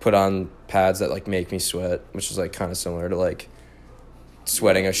put on pads that like make me sweat, which is like kind of similar to like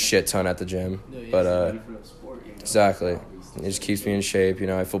sweating a shit ton at the gym. But exactly, it just keeps me in shape. You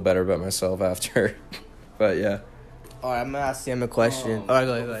know, I feel better about myself after. But yeah. All right, I'm gonna ask Sam a question. All right,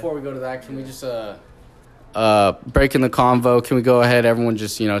 go ahead. Before we go to that, can we just breaking the convo? Can we go ahead? Everyone,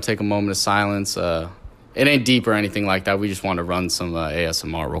 just take a moment of silence. It ain't deep or anything like that. We just want to run some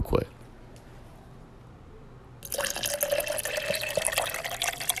ASMR real quick.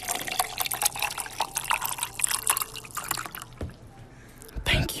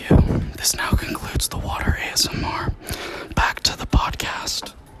 Thank you. This now concludes the water ASMR. Back to the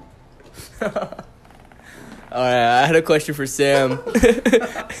podcast. All right, I had a question for Sam.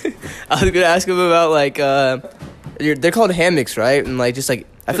 I was gonna ask him about like they're called hammocks, right? And like just like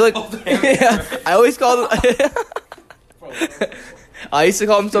I feel like yeah, I always call them. I used to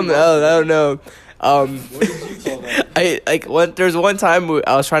call them something else. I don't know. What did you call that? There was one time where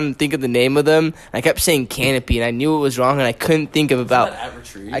I was trying to think of the name of them. And I kept saying canopy, and I knew it was wrong, and I couldn't think about. At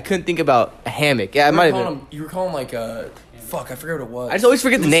retreat. I couldn't think about a hammock. Yeah, it might have been. You were calling like fuck, I forget what it was. I just always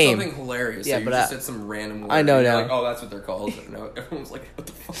forget the name. Something hilarious. Yeah, Yeah, but you just said some random word. I know and you're now. Like, oh, that's what they're called. No, everyone was like, what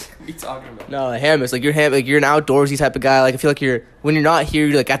the fuck are you talking about? No, hammocks. Like you're you're an outdoorsy type of guy. Like I feel like when you're not here,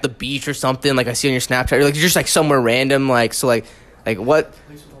 you're like at the beach or something. Like I see on your Snapchat, you're just like somewhere random. Like so, like what,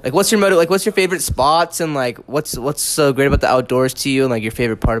 like what's your motive? Like what's your favorite spots and like what's so great about the outdoors to you and like your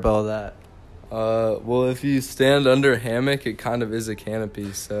favorite part about all that? Well, if you stand under a hammock, it kind of is a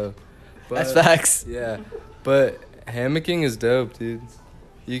canopy. So, That's facts. Yeah, but hammocking is dope, dude.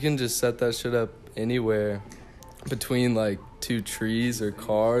 You can just set that shit up anywhere, between like two trees or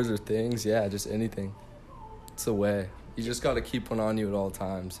cars or things. Yeah, just anything. It's a way. You just gotta keep one on you at all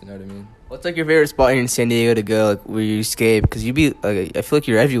times. You know what I mean? What's like your favorite spot here in San Diego to go, like where you escape? Because you be like, I feel like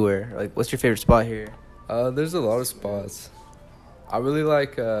you're everywhere. Like, what's your favorite spot here? There's a lot of spots. I really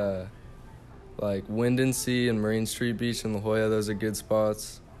like Wind and Sea and Marine Street Beach in La Jolla. Those are good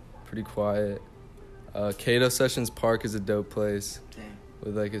spots. Pretty quiet. Cato Sessions Park is a dope place. Dang.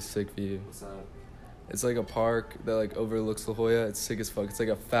 With like a sick view. What's that? It's like a park that like overlooks La Jolla. It's sick as fuck. It's like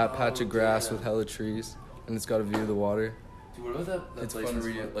a fat patch of grass with hella trees, and it's got a view of the water. Dude, what about that It's place fun where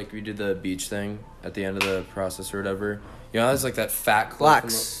as fuck. we did the beach thing at the end of the process or whatever? You know, there's like that fat cliff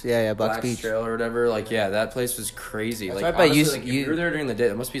Blacks. Yeah, Blacks Blacks Beach. Trail or whatever. Like, yeah, that place was crazy. That's like, right by honestly, UC like, if you were there during the day,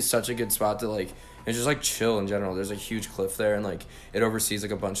 that must be such a good spot to like. It's just like chill in general. There's a huge cliff there, and like it oversees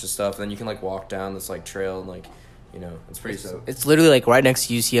like a bunch of stuff. And then you can like walk down this like trail, and like, you know, it's pretty dope. It's literally like right next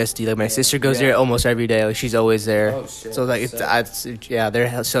to UCSD. Like my sister goes there almost every day. Like she's always there. Oh, shit. So like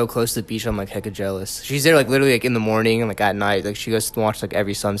they're so close to the beach. I'm like hecka jealous. She's there like literally like in the morning and like at night. Like she goes to watch like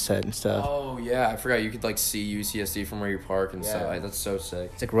every sunset and stuff. Oh yeah, I forgot you could like see UCSD from where you park and stuff. Like, that's so sick.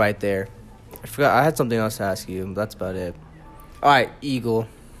 It's like right there. I forgot. I had something else to ask you. But that's about it. All right, Eagle.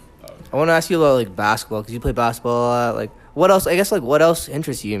 I want to ask you about like basketball because you play basketball a lot. Like, what else? I guess like what else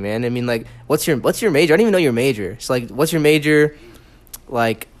interests you, man? I mean, like, what's your major? I don't even know your major. So like, what's your major?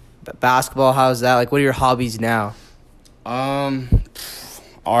 Like, basketball. How's that? Like, what are your hobbies now? All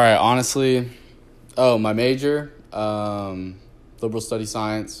right, honestly, my major, liberal study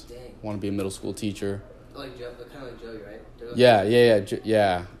science. Dang. Want to be a middle school teacher. Like kind of like Joey, right? Yeah.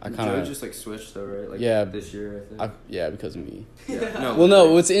 I kind Joey of just like switched though, right? Like Yeah. this year, I think. because of me. No, Well,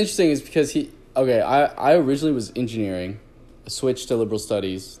 no, what's interesting is because I originally was engineering, switched to liberal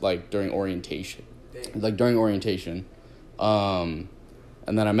studies like during orientation. And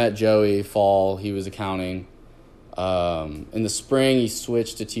then I met Joey fall, he was accounting. In the spring he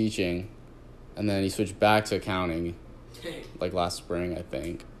switched to teaching, and then he switched back to accounting like last spring, I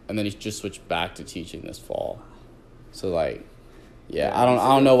think. And then he just switched back to teaching this fall. So like I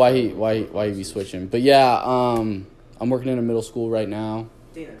don't know why he'd be switching. But yeah, I'm working in a middle school right now.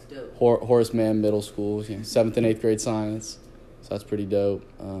 Dang, that's dope. Horace Mann Middle School, 7th and 8th grade science. So that's pretty dope.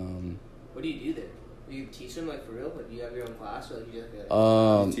 What do you do there? Do you teach them like for real? Like, do you have your own class, or like you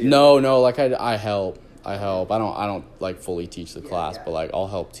just No, like I help. I don't like fully teach the class, yeah. but like I'll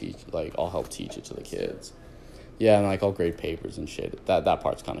help teach it to the kids. Yeah, and like I'll grade papers and shit. That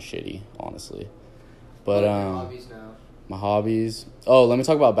part's kind of shitty, honestly. But What are your hobbies now? my hobbies. Oh, let me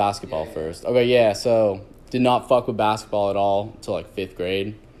talk about basketball first. Okay, yeah. So did not fuck with basketball at all until like 5th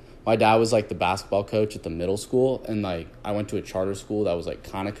grade. My dad was like the basketball coach at the middle school, and like I went to a charter school that was like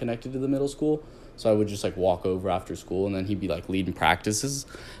kind of connected to the middle school. So I would just like walk over after school, and then he'd be like leading practices,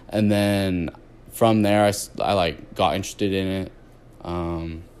 and then from there I like got interested in it.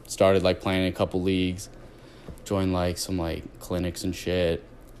 Started like playing in a couple leagues, joined like some like clinics and shit,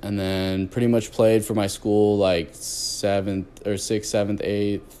 and then pretty much played for my school like 6th, 7th,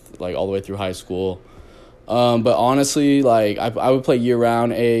 8th, like all the way through high school. But honestly, like I would play year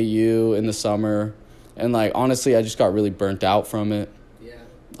round AAU in the summer, and like honestly I just got really burnt out from it. Yeah.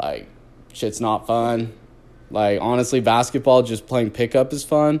 Like shit's not fun. Like honestly, basketball, just playing pickup is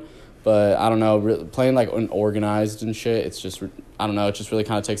fun, but I don't know, playing like unorganized and shit, it's just, I don't know, it just really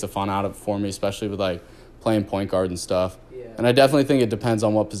kind of takes the fun out of it for me, especially with like playing point guard and stuff. Yeah. And I definitely think it depends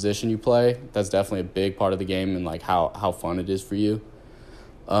on what position you play. That's definitely a big part of the game, and like how fun it is for you.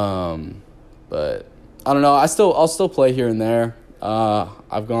 But I don't know, I'll still play here and there.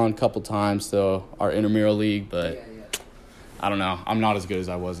 I've gone a couple times to our intramural league, but Yeah. I don't know. I'm not as good as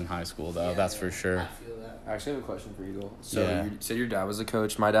I was in high school, though. That's for sure. I feel that. I actually have a question for you, Eagle. So Yeah. you said your dad was a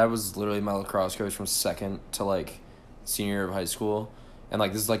coach. My dad was literally my lacrosse coach from 2nd to like senior year of high school, and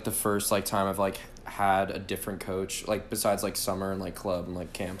like this is like the first like time I've like had a different coach, like besides like summer and like club and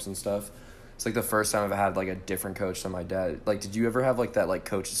like camps and stuff. It's like the first time I've had like a different coach than my dad. Like, did you ever have like that like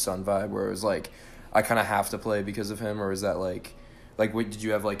coach's son vibe where it was like I kind of have to play because of him, or is that like what did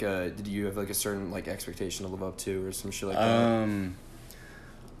you have like a certain like expectation to live up to or some shit like that?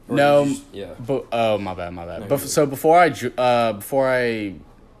 Or No, did you just- yeah. but my bad. No, But you're so before I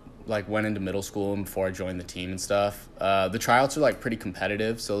like went into middle school and before I joined the team and stuff, the tryouts are like pretty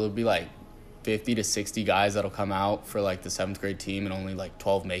competitive. So there'll be like 50 to 60 guys that'll come out for like the 7th grade team, and only like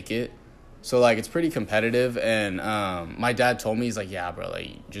 12 make it. So like it's pretty competitive. And my dad told me, he's like, yeah, bro,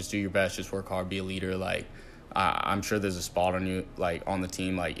 like just do your best, just work hard, be a leader. Like I'm sure there's a spot on you, like on the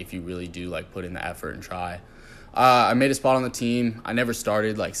team, like if you really do like put in the effort and try. I made a spot on the team. I never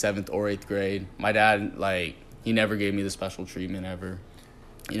started like 7th or 8th grade. My dad, like, he never gave me the special treatment ever.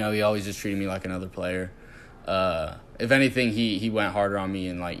 You know, he always just treated me like another player. If anything, he went harder on me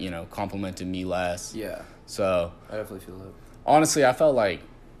and like, you know, complimented me less. Yeah. So I definitely feel that. honestly, I felt like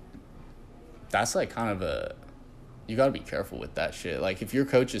that's like kind of you gotta be careful with that shit. Like if your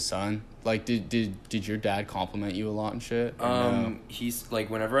coach's son, like did your dad compliment you a lot and shit? Or no? He's like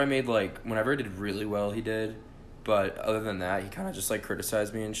whenever I did really well, he did, but other than that, he kind of just like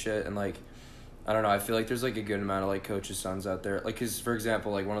criticized me and shit. And like I don't know, I feel like there's like a good amount of like coaches' sons out there. Like, cause for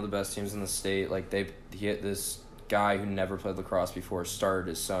example, like one of the best teams in the state, like he had this guy who never played lacrosse before started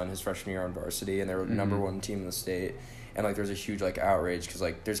his son his freshman year on varsity, and they were number one team in the state. And like there's a huge like outrage because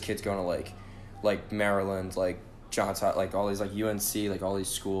like there's kids going to like Maryland, like Johns, like all these like UNC, like all these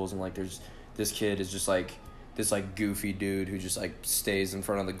schools, and like there's this kid is just like this like goofy dude who just like stays in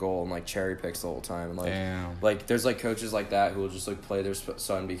front of the goal and like cherry picks the whole time. And like Damn. like there's like coaches like that who will just like play their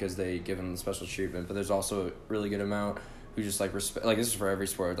son because they give him the special treatment, but there's also a really good amount who just like respect, like this is for every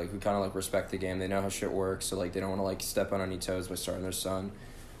sport, like who kind of like respect the game. They know how shit works, so like they don't want to like step on any toes by starting their son.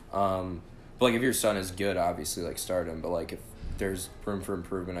 But like if your son is good, obviously like start him, but like if there's room for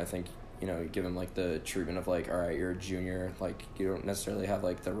improvement, I think, you know, give him like the treatment of like, all right, you're a junior, like you don't necessarily have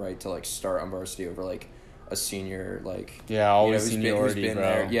like the right to like start on varsity over like a senior, like, Yeah, always who's seniority, been bro.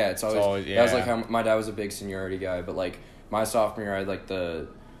 there. Yeah, it's always yeah. that was like how my dad was a big seniority guy, but like my sophomore year,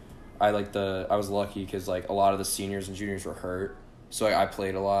 I was lucky because like a lot of the seniors and juniors were hurt, so like, I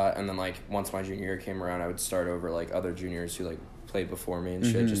played a lot, and then like once my junior year came around, I would start over like other juniors who like played before me and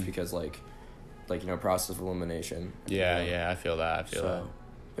shit, just because like you know, process of elimination. Yeah, you know? yeah, I feel that.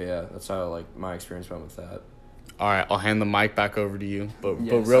 But yeah, that's how like my experience went with that. All right, I'll hand the mic back over to you. But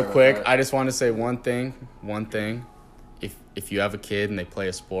Yeah, real sorry about quick, that. I just want to say one thing. If you have a kid and they play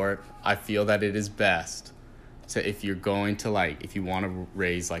a sport, I feel that it is best to, if you're going to like, if you want to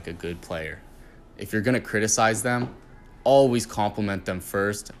raise like a good player, if you're going to criticize them, always compliment them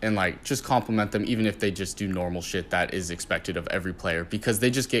first, and like just compliment them even if they just do normal shit that is expected of every player, because they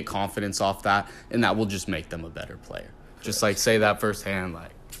just get confidence off that, and that will just make them a better player. Just like say that firsthand,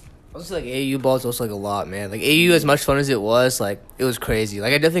 like. Also, like, AAU ball is also, like, a lot, man. Like, AAU, as much fun as it was, like, it was crazy.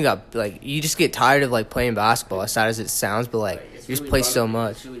 Like, I definitely got, like, you just get tired of, like, playing basketball, as sad as it sounds, but, like, just play so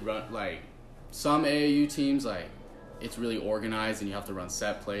much. It's really run, like, some AAU teams, like, it's really organized and you have to run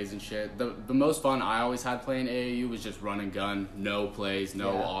set plays and shit. The most fun I always had playing AAU was just run and gun, no plays,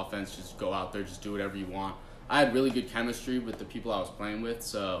 no offense, just go out there, just do whatever you want. I had really good chemistry with the people I was playing with,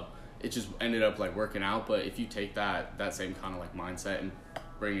 so it just ended up like working out. But if you take that same kind of like mindset and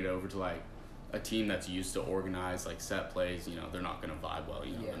bring it over to like a team that's used to organize like set plays, you know, they're not gonna vibe well.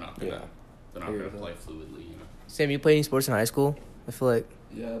 You know, they're not gonna play fluidly. You know. Sam, you played any sports in high school? I feel like.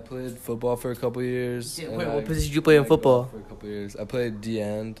 Yeah, I played football for a couple years. Yeah, and wait, I what position did you play in football? For a couple years. I played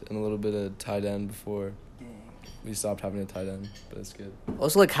D-end and a little bit of tight end before. We stopped having a tight end, but it's good.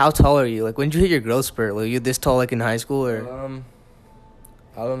 Also, like, how tall are you? Like, when did you hit your growth spurt? Like, you this tall, like, in high school, or?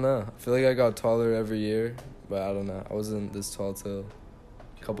 I don't know. I feel like I got taller every year, but I don't know. I wasn't this tall till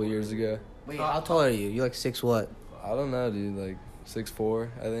a couple years ago. Wait, how tall are you? You're like 6 what? I don't know, dude. Like 6'4",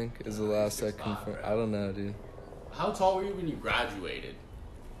 I think, is the last I confirmed. I don't know, dude. How tall were you when you graduated?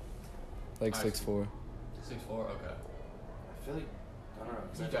 Like 6'4". 6'4", okay. I feel like I don't know.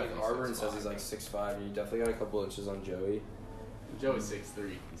 'Cause He's I feel like definitely Auburn 6'5", says he's like 6'5", and you definitely got a couple inches on Joey. Joey's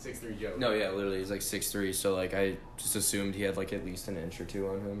 6'3". 6'3" Joey. No, yeah, literally, he's like 6'3", so like I just assumed he had like at least an inch or two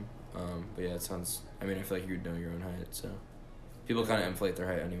on him. But yeah, it sounds. I mean, I feel like you would know your own height, so people kind of inflate their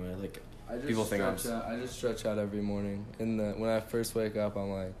height anyway. Like people think I'm. I just stretch out every morning. When I first wake up,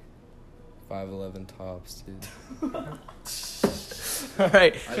 I'm like 5'11" tops, dude. All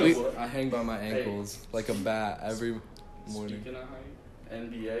right. I hang by my ankles like a bat every morning. Speaking of height,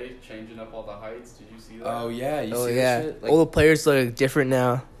 NBA changing up all the heights. Did you see that? Oh yeah, you Oh see yeah. that shit? Like, All the players look different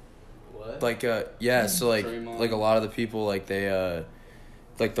now. What? like yeah, so like Draymond. a lot of the people like they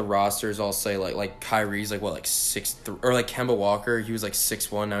like the rosters all say like Kyrie's like what like 6'3", or like Kemba Walker, he was like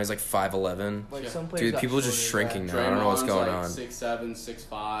 6'1", now he's like 5'11". Like Yeah. some players Dude, got people are just shorter, shrinking yeah. now. I don't know what's going like on. 6'7",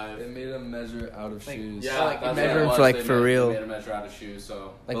 6'5". They made him measure out of Like, shoes. Yeah, like, that's measure what it him was. for, like, They for made- real. They made him measure out of shoes, so.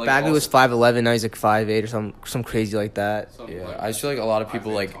 Like, But, like, Bagley was also- 5'11", now he's like 5'8" or some crazy like that. something Yeah, like I just feel like a lot of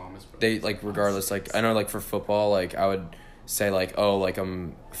people Isaiah like Thomas, bro. they like regardless like I know like for football like I would say like oh like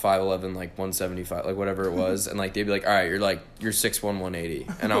I'm 5'11", like 175, like whatever it was, and like they'd be like all right you're 6'1", 180,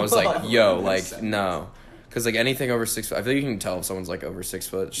 and I was like yo like no, because like anything over 6 foot, I feel like you can tell if someone's like over 6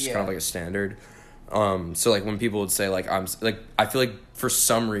 foot. It's just kind of Yeah. like a standard. So like when people would say like I'm like I feel like for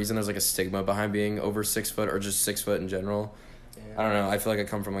some reason there's like a stigma behind being over 6 foot or just 6 foot in general. I don't know. I feel like I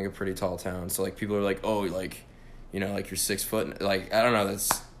come from like a pretty tall town, so like people are like, oh, like, you know, like you're 6 foot. Like I don't know. That's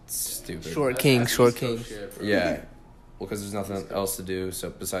stupid. Short That's king, East short Coast king. shit, bro. Yeah. Well, because there's nothing else to do,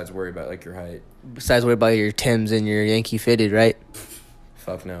 so besides worry about like your height. Besides, worry about your Timbs and your Yankee fitted, right?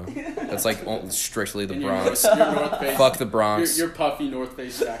 Fuck no. That's like strictly the And your Bronx. North- your North Face- Fuck the Bronx. Your puffy North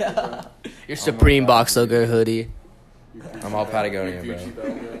Face jacket, bro. Your Supreme box logo hoodie. Your I'm all Gucci Patagonia, belt, your Gucci bro.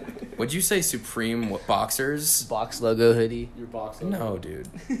 belt, bro. Would you say Supreme boxers? Box logo hoodie. Your box. No, dude.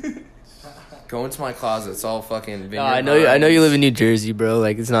 Go into my closet. It's all fucking. No, I know you live in New Jersey, bro.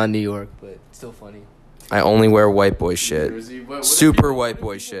 Like, it's not New York, but it's still funny. I only wear white boy shit. What Super people- white what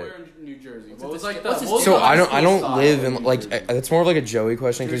boy do people shit. wear in New Jersey? What was the- like the? what's the what was So your I high don't school style live in New like Jersey? it's more of like a Joey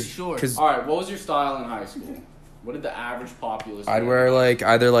question Jersey Shore. because All right, what was your style in high school? What did the average populace? I'd wear like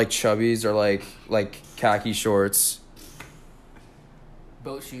either like chubbies or like khaki shorts,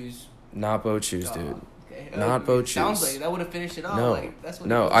 Boat shoes. not boat shoes, dude. Okay. Not boat Sounds shoes. like that would have finished it off. No, Like, that's what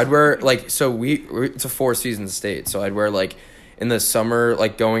no, it was. I'd wear like so it's a 4-season state, so I'd wear like in the summer,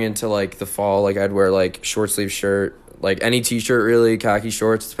 like going into like the fall, like I'd wear like short sleeve shirt, like any t-shirt really, khaki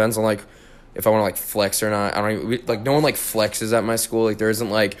shorts. Depends on like if I want to like flex or not. I don't even, like no one like flexes at my school. Like there isn't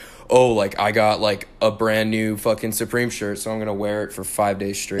like oh like I got like a brand new fucking Supreme shirt, so I'm gonna wear it for 5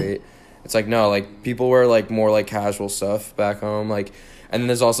 days straight. It's like no, like people wear like more like casual stuff back home, like, and then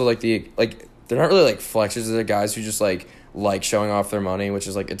there's also like the like they're not really like flexers. They're guys who just like showing off their money, which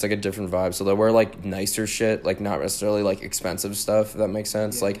is like it's like a different vibe. So they'll wear like nicer shit, like not necessarily like expensive stuff. If that makes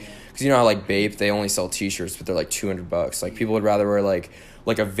sense, like because you know how like Bape they only sell T-shirts, but they're like $200. Like people would rather wear like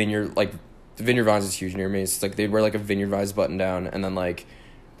a Vineyard like the Vineyard Vines is huge near me. So it's like they'd wear like a Vineyard Vines button down and then like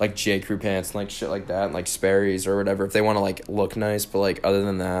J. Crew pants and like shit like that and like Sperry's or whatever if they want to like look nice. But like other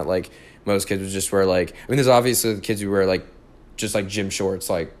than that, like most kids would just wear like I mean there's obviously the kids who wear like just like gym shorts,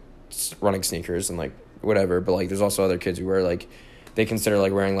 like running sneakers and like whatever. But like there's also other kids who wear like they consider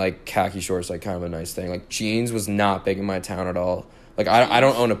like wearing like khaki shorts like kind of a nice thing. Like jeans was not big in my town at all. Like I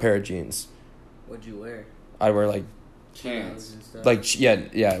don't own a pair of jeans. What'd you wear? I wear like Pants. And stuff. like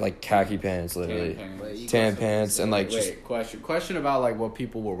yeah like khaki pants literally. Tan pants and like just Wait, question about like what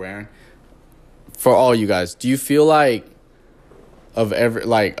people were wearing. For all you guys, do you feel like of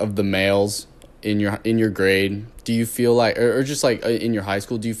the males in your grade, do you feel like or just like in your high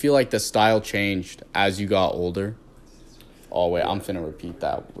school, do you feel like the style changed as you got older? Oh wait, I'm finna repeat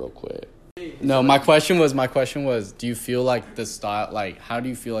that real quick. No, my question was, do you feel like the style, like, how do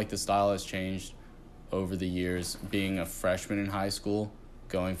you feel like the style has changed over the years, being a freshman in high school,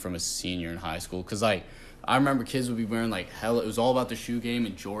 going from a senior in high school? Because, like, I remember kids would be wearing, like, hella, it was all about the shoe game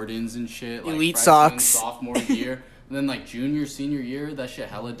and Jordans and shit. Like, Elite freshman, socks. sophomore year. And then, like, junior, senior year, that shit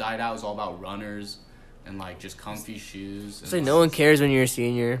hella died out. It was all about runners and, like, just comfy shoes. It's like no one cares when you're a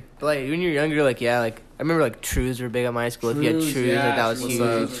senior. But like when you're younger, like yeah, like I remember like Trues were big at my school. If you had Trues, like that was Trues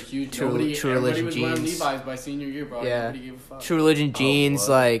huge. were huge. True Everybody Religion was wearing jeans. Levi's by senior year, bro. Yeah. Nobody gave a fuck. True Religion jeans, what?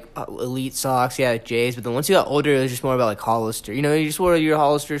 like Elite socks, yeah, like J's. But then once you got older, it was just more about like Hollister. You know, you just wore your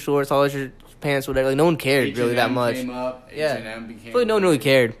Hollister shorts, Hollister pants, whatever. Like no one cared really that H&M much. Came up, Yeah. H&M became I feel like no one really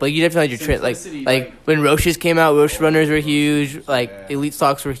cared. But you definitely had your trend. Simplicity, Like when Roches came out, Roche runners were huge. Like Yeah. Elite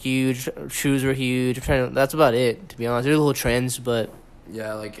socks were huge. Shoes were huge. That's about it, to be honest. There's little trends, but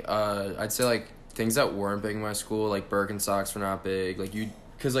Yeah, like I'd say like things that weren't big in my school, like Birkenstocks were not big. Like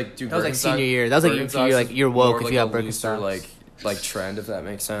cause like dude, that was like Birkenstock- senior year. That was like Birkenstocks you're like is you're woke more if like you a got looser, Birkenstocks. like trend, if that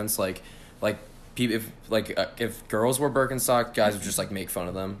makes sense. Like people, if girls wore Birkenstock, guys would just like make fun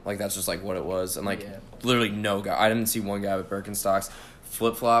of them. Like that's just like what it was. And like Yeah. literally no guy. I didn't see one guy with Birkenstocks.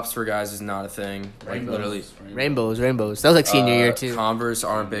 Flip flops for guys is not a thing. Like literally. Rainbows. That was like senior year too. Converse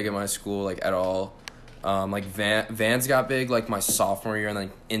aren't big at my school like at all. Like Vans got big like my sophomore year and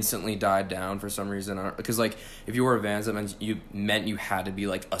then instantly died down for some reason. Because like if you wore Vans, that meant you had to be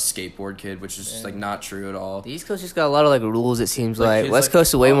like a skateboard kid, which is just like not true at all. The East Coast just got a lot of like rules. It seems Like, like kids, West like, Coast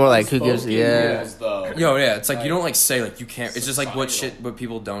is way more like who gives. Unspoken Yeah, rules, though. Yo, yeah, it's like you Like, don't like say like you can't. It's just like what societal. what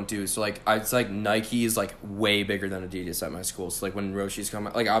people don't do. So like it's like Nike is like way bigger than Adidas at my school. So like when Roches come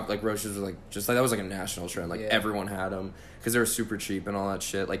out, like Roches was like just like that was like a national trend. Like Yeah. everyone had them because they were super cheap and all that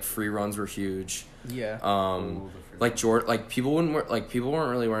shit. Like free runs were huge. yeah. Like people weren't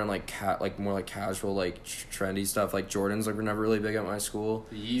really wearing like more like casual like trendy stuff. Like Jordans like were never really big at my school.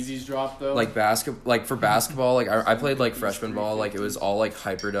 The Yeezys dropped though. Like for basketball, like I played like freshman ball, like it was all like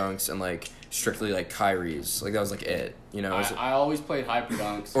hyper dunks and like strictly like Kyrie's. Like that was like it, you know. It was- I always played hyper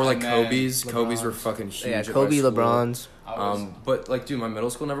dunks. or like and then Kobe's. Kobe's LeBron's. were fucking huge. Yeah, at my Kobe, school. LeBron's. I was, But like, dude, my middle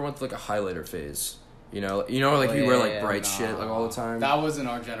school never went through like a highlighter phase. You know, like Oh, you wear like yeah, bright nah. shit like all the time. That wasn't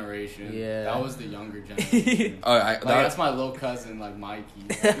our generation. Yeah. That was the younger generation. Like, That's my little cousin, like Mikey.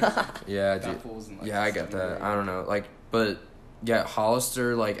 yeah, That dude. fool's in, like, Yeah, I the get same that. grade. I don't know, like, but yeah,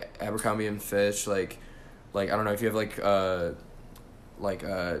 Hollister, like Abercrombie and Fitch, like I don't know if you have like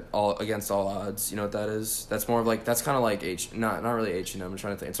all against all odds. You know what that is? That's more of like that's kind of like not really H&M. I'm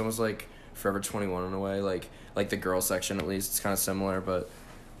trying to think. It's almost like Forever 21 in a way. Like the girl section at least. It's kind of similar, but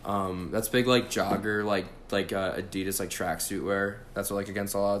that's big like jogger like Adidas like tracksuit wear. That's what like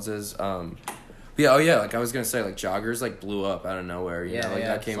against all odds is. Yeah, like I was gonna say, like joggers like blew up out of nowhere. You Yeah, know, like yeah.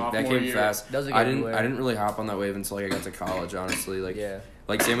 that came Sophomore year. fast. That was, like, I everywhere. didn't really hop on that wave until like I got to college. Honestly, like Yeah.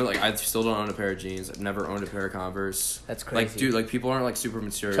 like same with like I still don't own a pair of jeans. I've never owned a pair of Converse. That's Like crazy. dude, like people aren't like super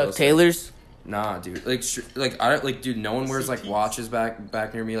materialistic. Chuck Taylor's. Nah, dude. Like dude, no one wears like watches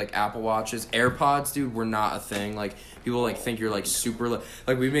back near me, like Apple Watches. AirPods, dude, were not a thing. Like people like think you're like super like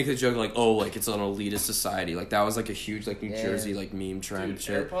we make the joke like, oh, like it's an elitist society. Like that was like a huge like New Yeah. Jersey like meme trend Dude,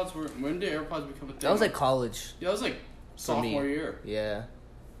 shit. AirPods were. When did AirPods become a thing? That was like college. Yeah, that was like sophomore year Yeah.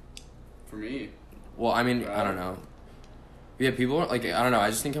 for me. Well, I mean, I Right. don't know. Yeah, people are like I don't know. I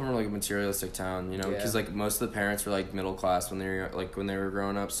just think I'm from like a materialistic town, you know, Yeah. because like most of the parents were like middle class when they were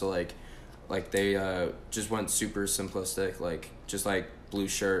growing up, so like they just went super simplistic, like just like blue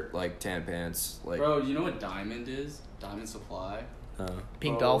shirt, like tan pants, like Bro, you know what Diamond is? Diamond Supply.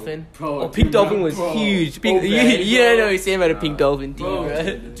 Pink Bro, Dolphin. bro, Oh, Pink dude, Dolphin was bro. huge. Pink, Obey, yeah, I bro. know what you're saying about a Pink Dolphin team, Bro,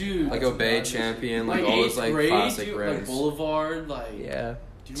 right? dude. like Obey Champion, like all those 8th like grade, classic dude, brands. like Boulevard, like Yeah.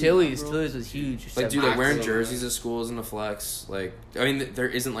 dude, Tilly's bro. was huge. Like, dude, like wearing Axel, jerseys at school isn't a flex. Like, I mean, there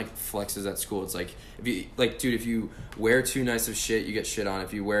isn't like flexes at school. It's like if you wear too nice of shit, you get shit on.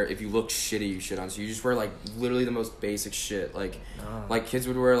 If you look shitty, you shit on. So you just wear like literally the most basic shit. Like kids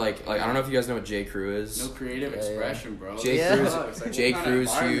would wear like I don't know if you guys know what J Crew is. No creative Yeah, expression, bro. J. Yeah. Crew's It's like, J. what kind of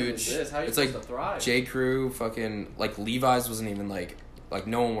Crew's environment is huge. this? How are you It's like supposed to thrive? J. Crew, fucking like Levi's wasn't even like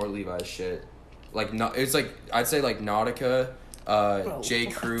no one wore Levi's shit. Like no, it's like I'd say like Nautica, J.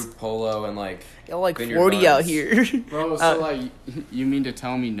 Crew, Polo, and like Y'all like Vineyard 40 out Vines. here. Bro, so like, you mean to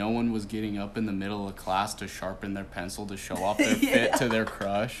tell me no one was getting up in the middle of class to sharpen their pencil to show off their fit to their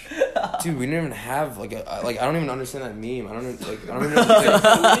crush? dude, we didn't even have like I don't even understand that meme. I don't even know. We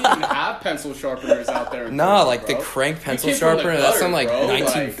didn't even have pencil sharpeners out there. in Nah, person, like bro. the crank pencil came from the sharpener. That's gutter, some like bro, like-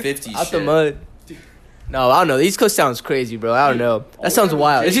 1950s Out shit. the mud. No, I don't know. The East Coast sounds crazy, bro. I don't know. That sounds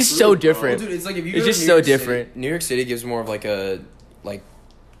wild. It's just so Well, different. Dude, it's like if you It's go to just New so York City- different. New York City gives more of like a like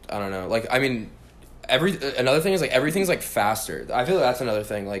I don't know. Like I mean, another thing is like everything's like faster. I feel like that's another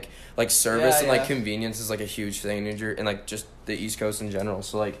thing. Like service Yeah, and like yeah. convenience is like a huge thing in New Jersey and like just the East Coast in general.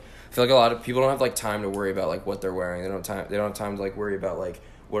 So like I feel like a lot of people don't have like time to worry about like what they're wearing. They don't have time to like worry about like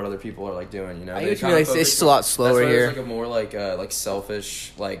what other people are like doing. You know, I They get what you kinda mean, like, focus it's just a lot on- slower that's why here. There's like a more like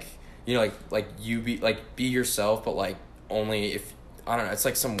selfish like you know like you be yourself, but like only if I don't know. It's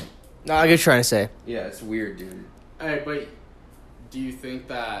like some No, I get what you're trying to say. yeah. It's weird, dude. Hey, but do you think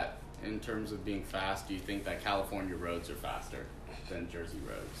that in terms of being fast, do you think that California roads are faster than Jersey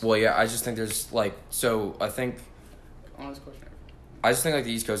roads? Well, yeah. I just think there's like so. I think. Honest question. I just think like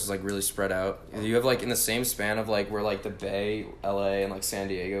the East Coast is like really spread out. You have like in the same span of like where like the Bay, LA, and like San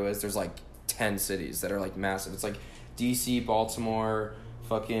Diego is. There's like 10 cities that are like massive. It's like DC, Baltimore,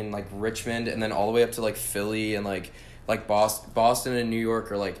 fucking like Richmond, and then all the way up to like Philly and like Boston and New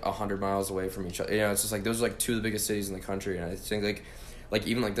York are like 100 miles away from each other. You know, it's just like those are like two of the biggest cities in the country, and I think like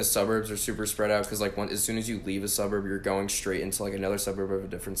even like the suburbs are super spread out because like as soon as you leave a suburb, you're going straight into like another suburb of a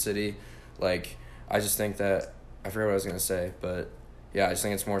different city. Like I just think that I forgot what I was gonna say, but. Yeah, I just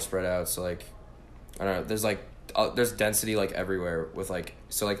think it's more spread out. So like, I don't know. There's like, there's density like everywhere with like.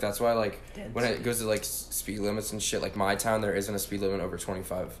 So like that's why like when it goes to like speed limits and shit. Like my town, there isn't a speed limit over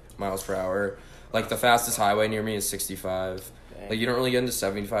 25 miles per hour. Like the fastest highway near me is 65. Dang. Like you don't really get into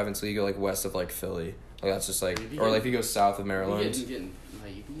 75 until you go like west of like Philly. Like that's just like, or like if you go south of Maryland. You'd be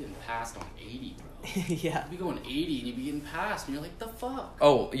getting passed on 80, bro. Yeah. You'd be going 80 and you'd be getting passed, and you're like, the fuck?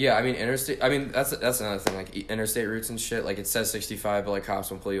 Oh yeah, I mean interstate. I mean that's another thing. Like interstate routes and shit. Like it says 65, but like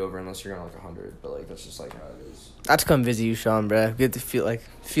cops won't pull you over unless you're going like 100. But like that's just like how it is. I have to come visit you, Sean, bro. Get to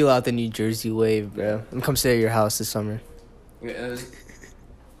feel out the New Jersey wave, bro. I'm come stay at your house this summer. Yeah,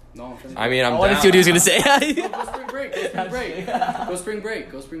 No, I'm saying. I mean I'm I want to down. see what he was gonna say. Go spring break. Go spring break. Go spring break.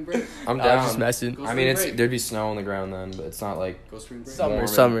 Go spring break. I'm I down. was just messing. Go I mean, spring break. there'd be snow on the ground then, but it's not like Go spring break.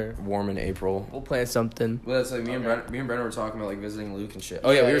 Summer. warm in April. We'll plan something. Well, that's like me and Brenner were talking about like visiting Luke and shit.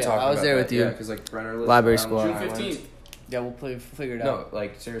 Oh yeah, Yeah, we were yeah, talking. I was about there that. with you. Yeah, because like Brenner lives Library around Squad. June Long Island. 15th. Yeah, we'll figure it No, out.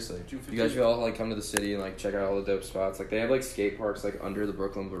 like seriously, June you guys 15th. should all like come to the city and like check out all the dope spots. Like they have like skate parks like under the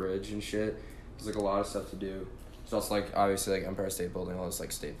Brooklyn Bridge and shit. There's like a lot of stuff to do. There's also like obviously like Empire State Building, all those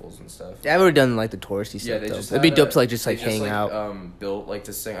like staples and stuff. Yeah, I've already done like the touristy stuff. Yeah, they though. just It'd be had dope a- to like just they like hang out. Built like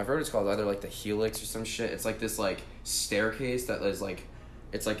this thing. I forgot what it's called. Either like the Helix or some shit. It's like this like staircase that is like,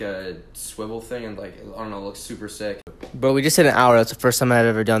 it's like a swivel thing and like I don't know, it looks super sick. Bro, we just hit an hour. That's the first time I've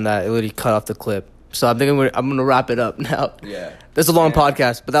ever done that. It literally cut off the clip. So I'm thinking I'm gonna wrap it up now. Yeah, That's a long Yeah.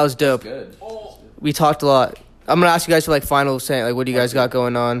 podcast, but that was dope. good. We talked a lot. I'm gonna ask you guys for like final saying, like, what do you guys got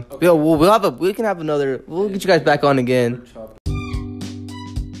going on? Okay. Yo, we can have another. We'll get you guys back on again.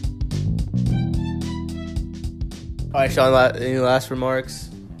 All right, Sean. Any last remarks?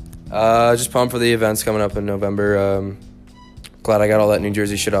 Just pumped for the events coming up in November. Glad I got all that New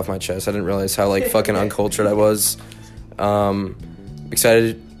Jersey shit off my chest. I didn't realize how like fucking uncultured I was.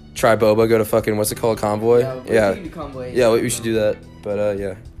 Excited to try boba. Go to fucking what's it called, Convoy? Yeah, we should do that. But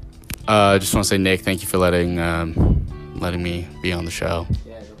yeah. I just want to say, Nick, thank you for letting me be on the show.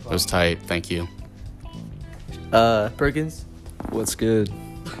 Yeah, no It was tight. Thank you. Perkins. What's good?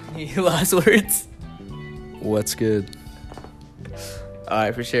 Last words. What's good? All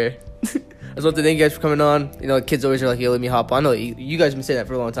right, for sure. I just want to thank you guys for coming on. You know, kids always are like, yo, let me hop on. I know you guys have been saying that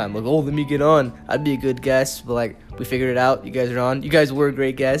for a long time. Like, oh, let me get on. I'd be a good guest. But, like, we figured it out. You guys are on. You guys were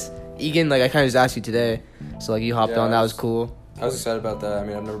great guests. Egan, like, I kind of just asked you today. So, like, you hopped Yeah, on. That was cool. I was excited about that. I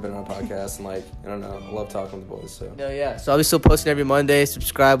mean, I've never been on a podcast and like I don't know. I love talking with the boys. So No, yeah. So I'll be still posting every Monday.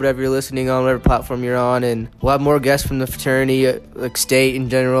 Subscribe, whatever you're listening on, whatever platform you're on. And we'll have more guests from the fraternity, like, state in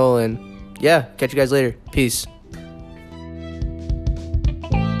general. And, yeah, catch you guys later. Peace.